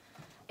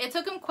 It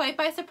took him quite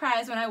by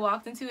surprise when I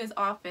walked into his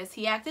office.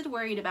 He acted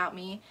worried about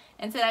me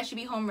and said I should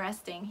be home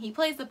resting. He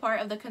plays the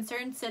part of the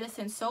concerned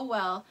citizen so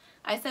well.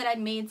 I said I'd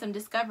made some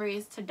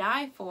discoveries to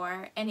die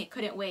for, and it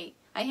couldn't wait.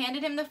 I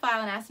handed him the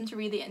file and asked him to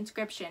read the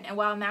inscription, and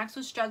while Max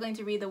was struggling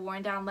to read the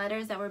worn-down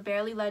letters that were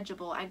barely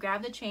legible, I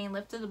grabbed the chain,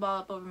 lifted the ball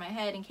up over my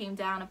head, and came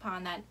down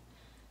upon that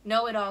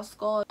know-it-all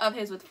skull of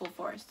his with full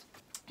force.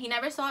 He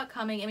never saw it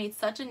coming. It made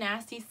such a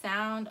nasty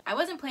sound. I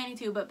wasn't planning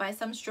to, but by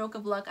some stroke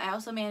of luck, I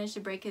also managed to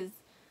break his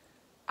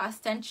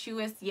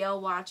ostentatious Yale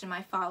watch in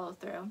my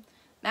follow-through.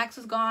 Max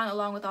was gone,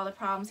 along with all the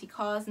problems he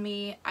caused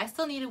me. I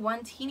still needed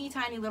one teeny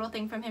tiny little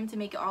thing from him to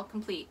make it all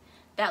complete.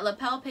 That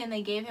lapel pin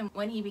they gave him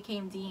when he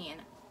became dean.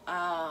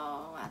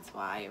 Oh, that's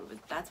why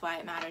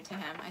it mattered to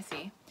him, I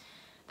see.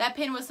 That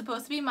pin was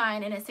supposed to be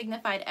mine, and it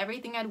signified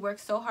everything I'd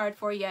worked so hard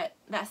for, yet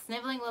that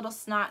sniveling little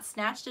snot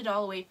snatched it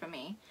all away from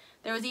me.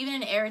 There was even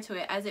an error to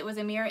it, as it was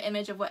a mirror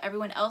image of what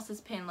everyone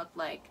else's pin looked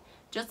like.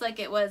 Just like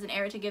it was an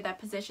error to give that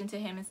position to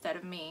him instead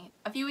of me.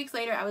 A few weeks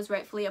later, I was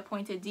rightfully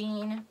appointed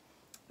dean.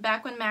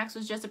 Back when Max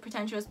was just a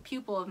pretentious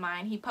pupil of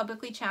mine, he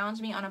publicly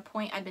challenged me on a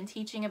point I'd been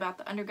teaching about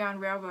the Underground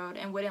Railroad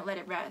and wouldn't let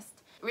it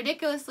rest.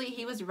 Ridiculously,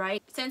 he was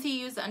right. Since he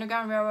used the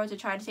Underground Railroad to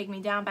try to take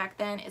me down back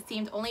then, it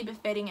seemed only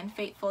befitting and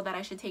fateful that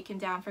I should take him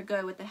down for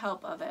good with the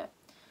help of it.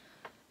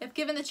 If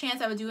given the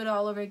chance, I would do it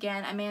all over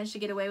again. I managed to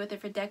get away with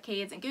it for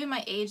decades, and given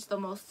my age, they'll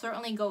most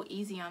certainly go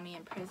easy on me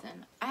in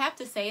prison. I have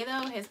to say,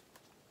 though, his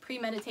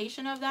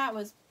premeditation of that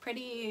was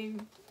pretty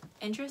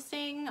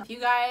interesting. If you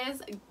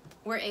guys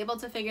were able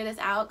to figure this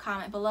out,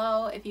 comment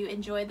below. If you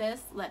enjoyed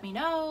this, let me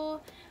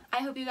know.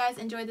 I hope you guys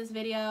enjoyed this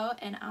video,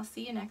 and I'll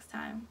see you next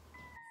time.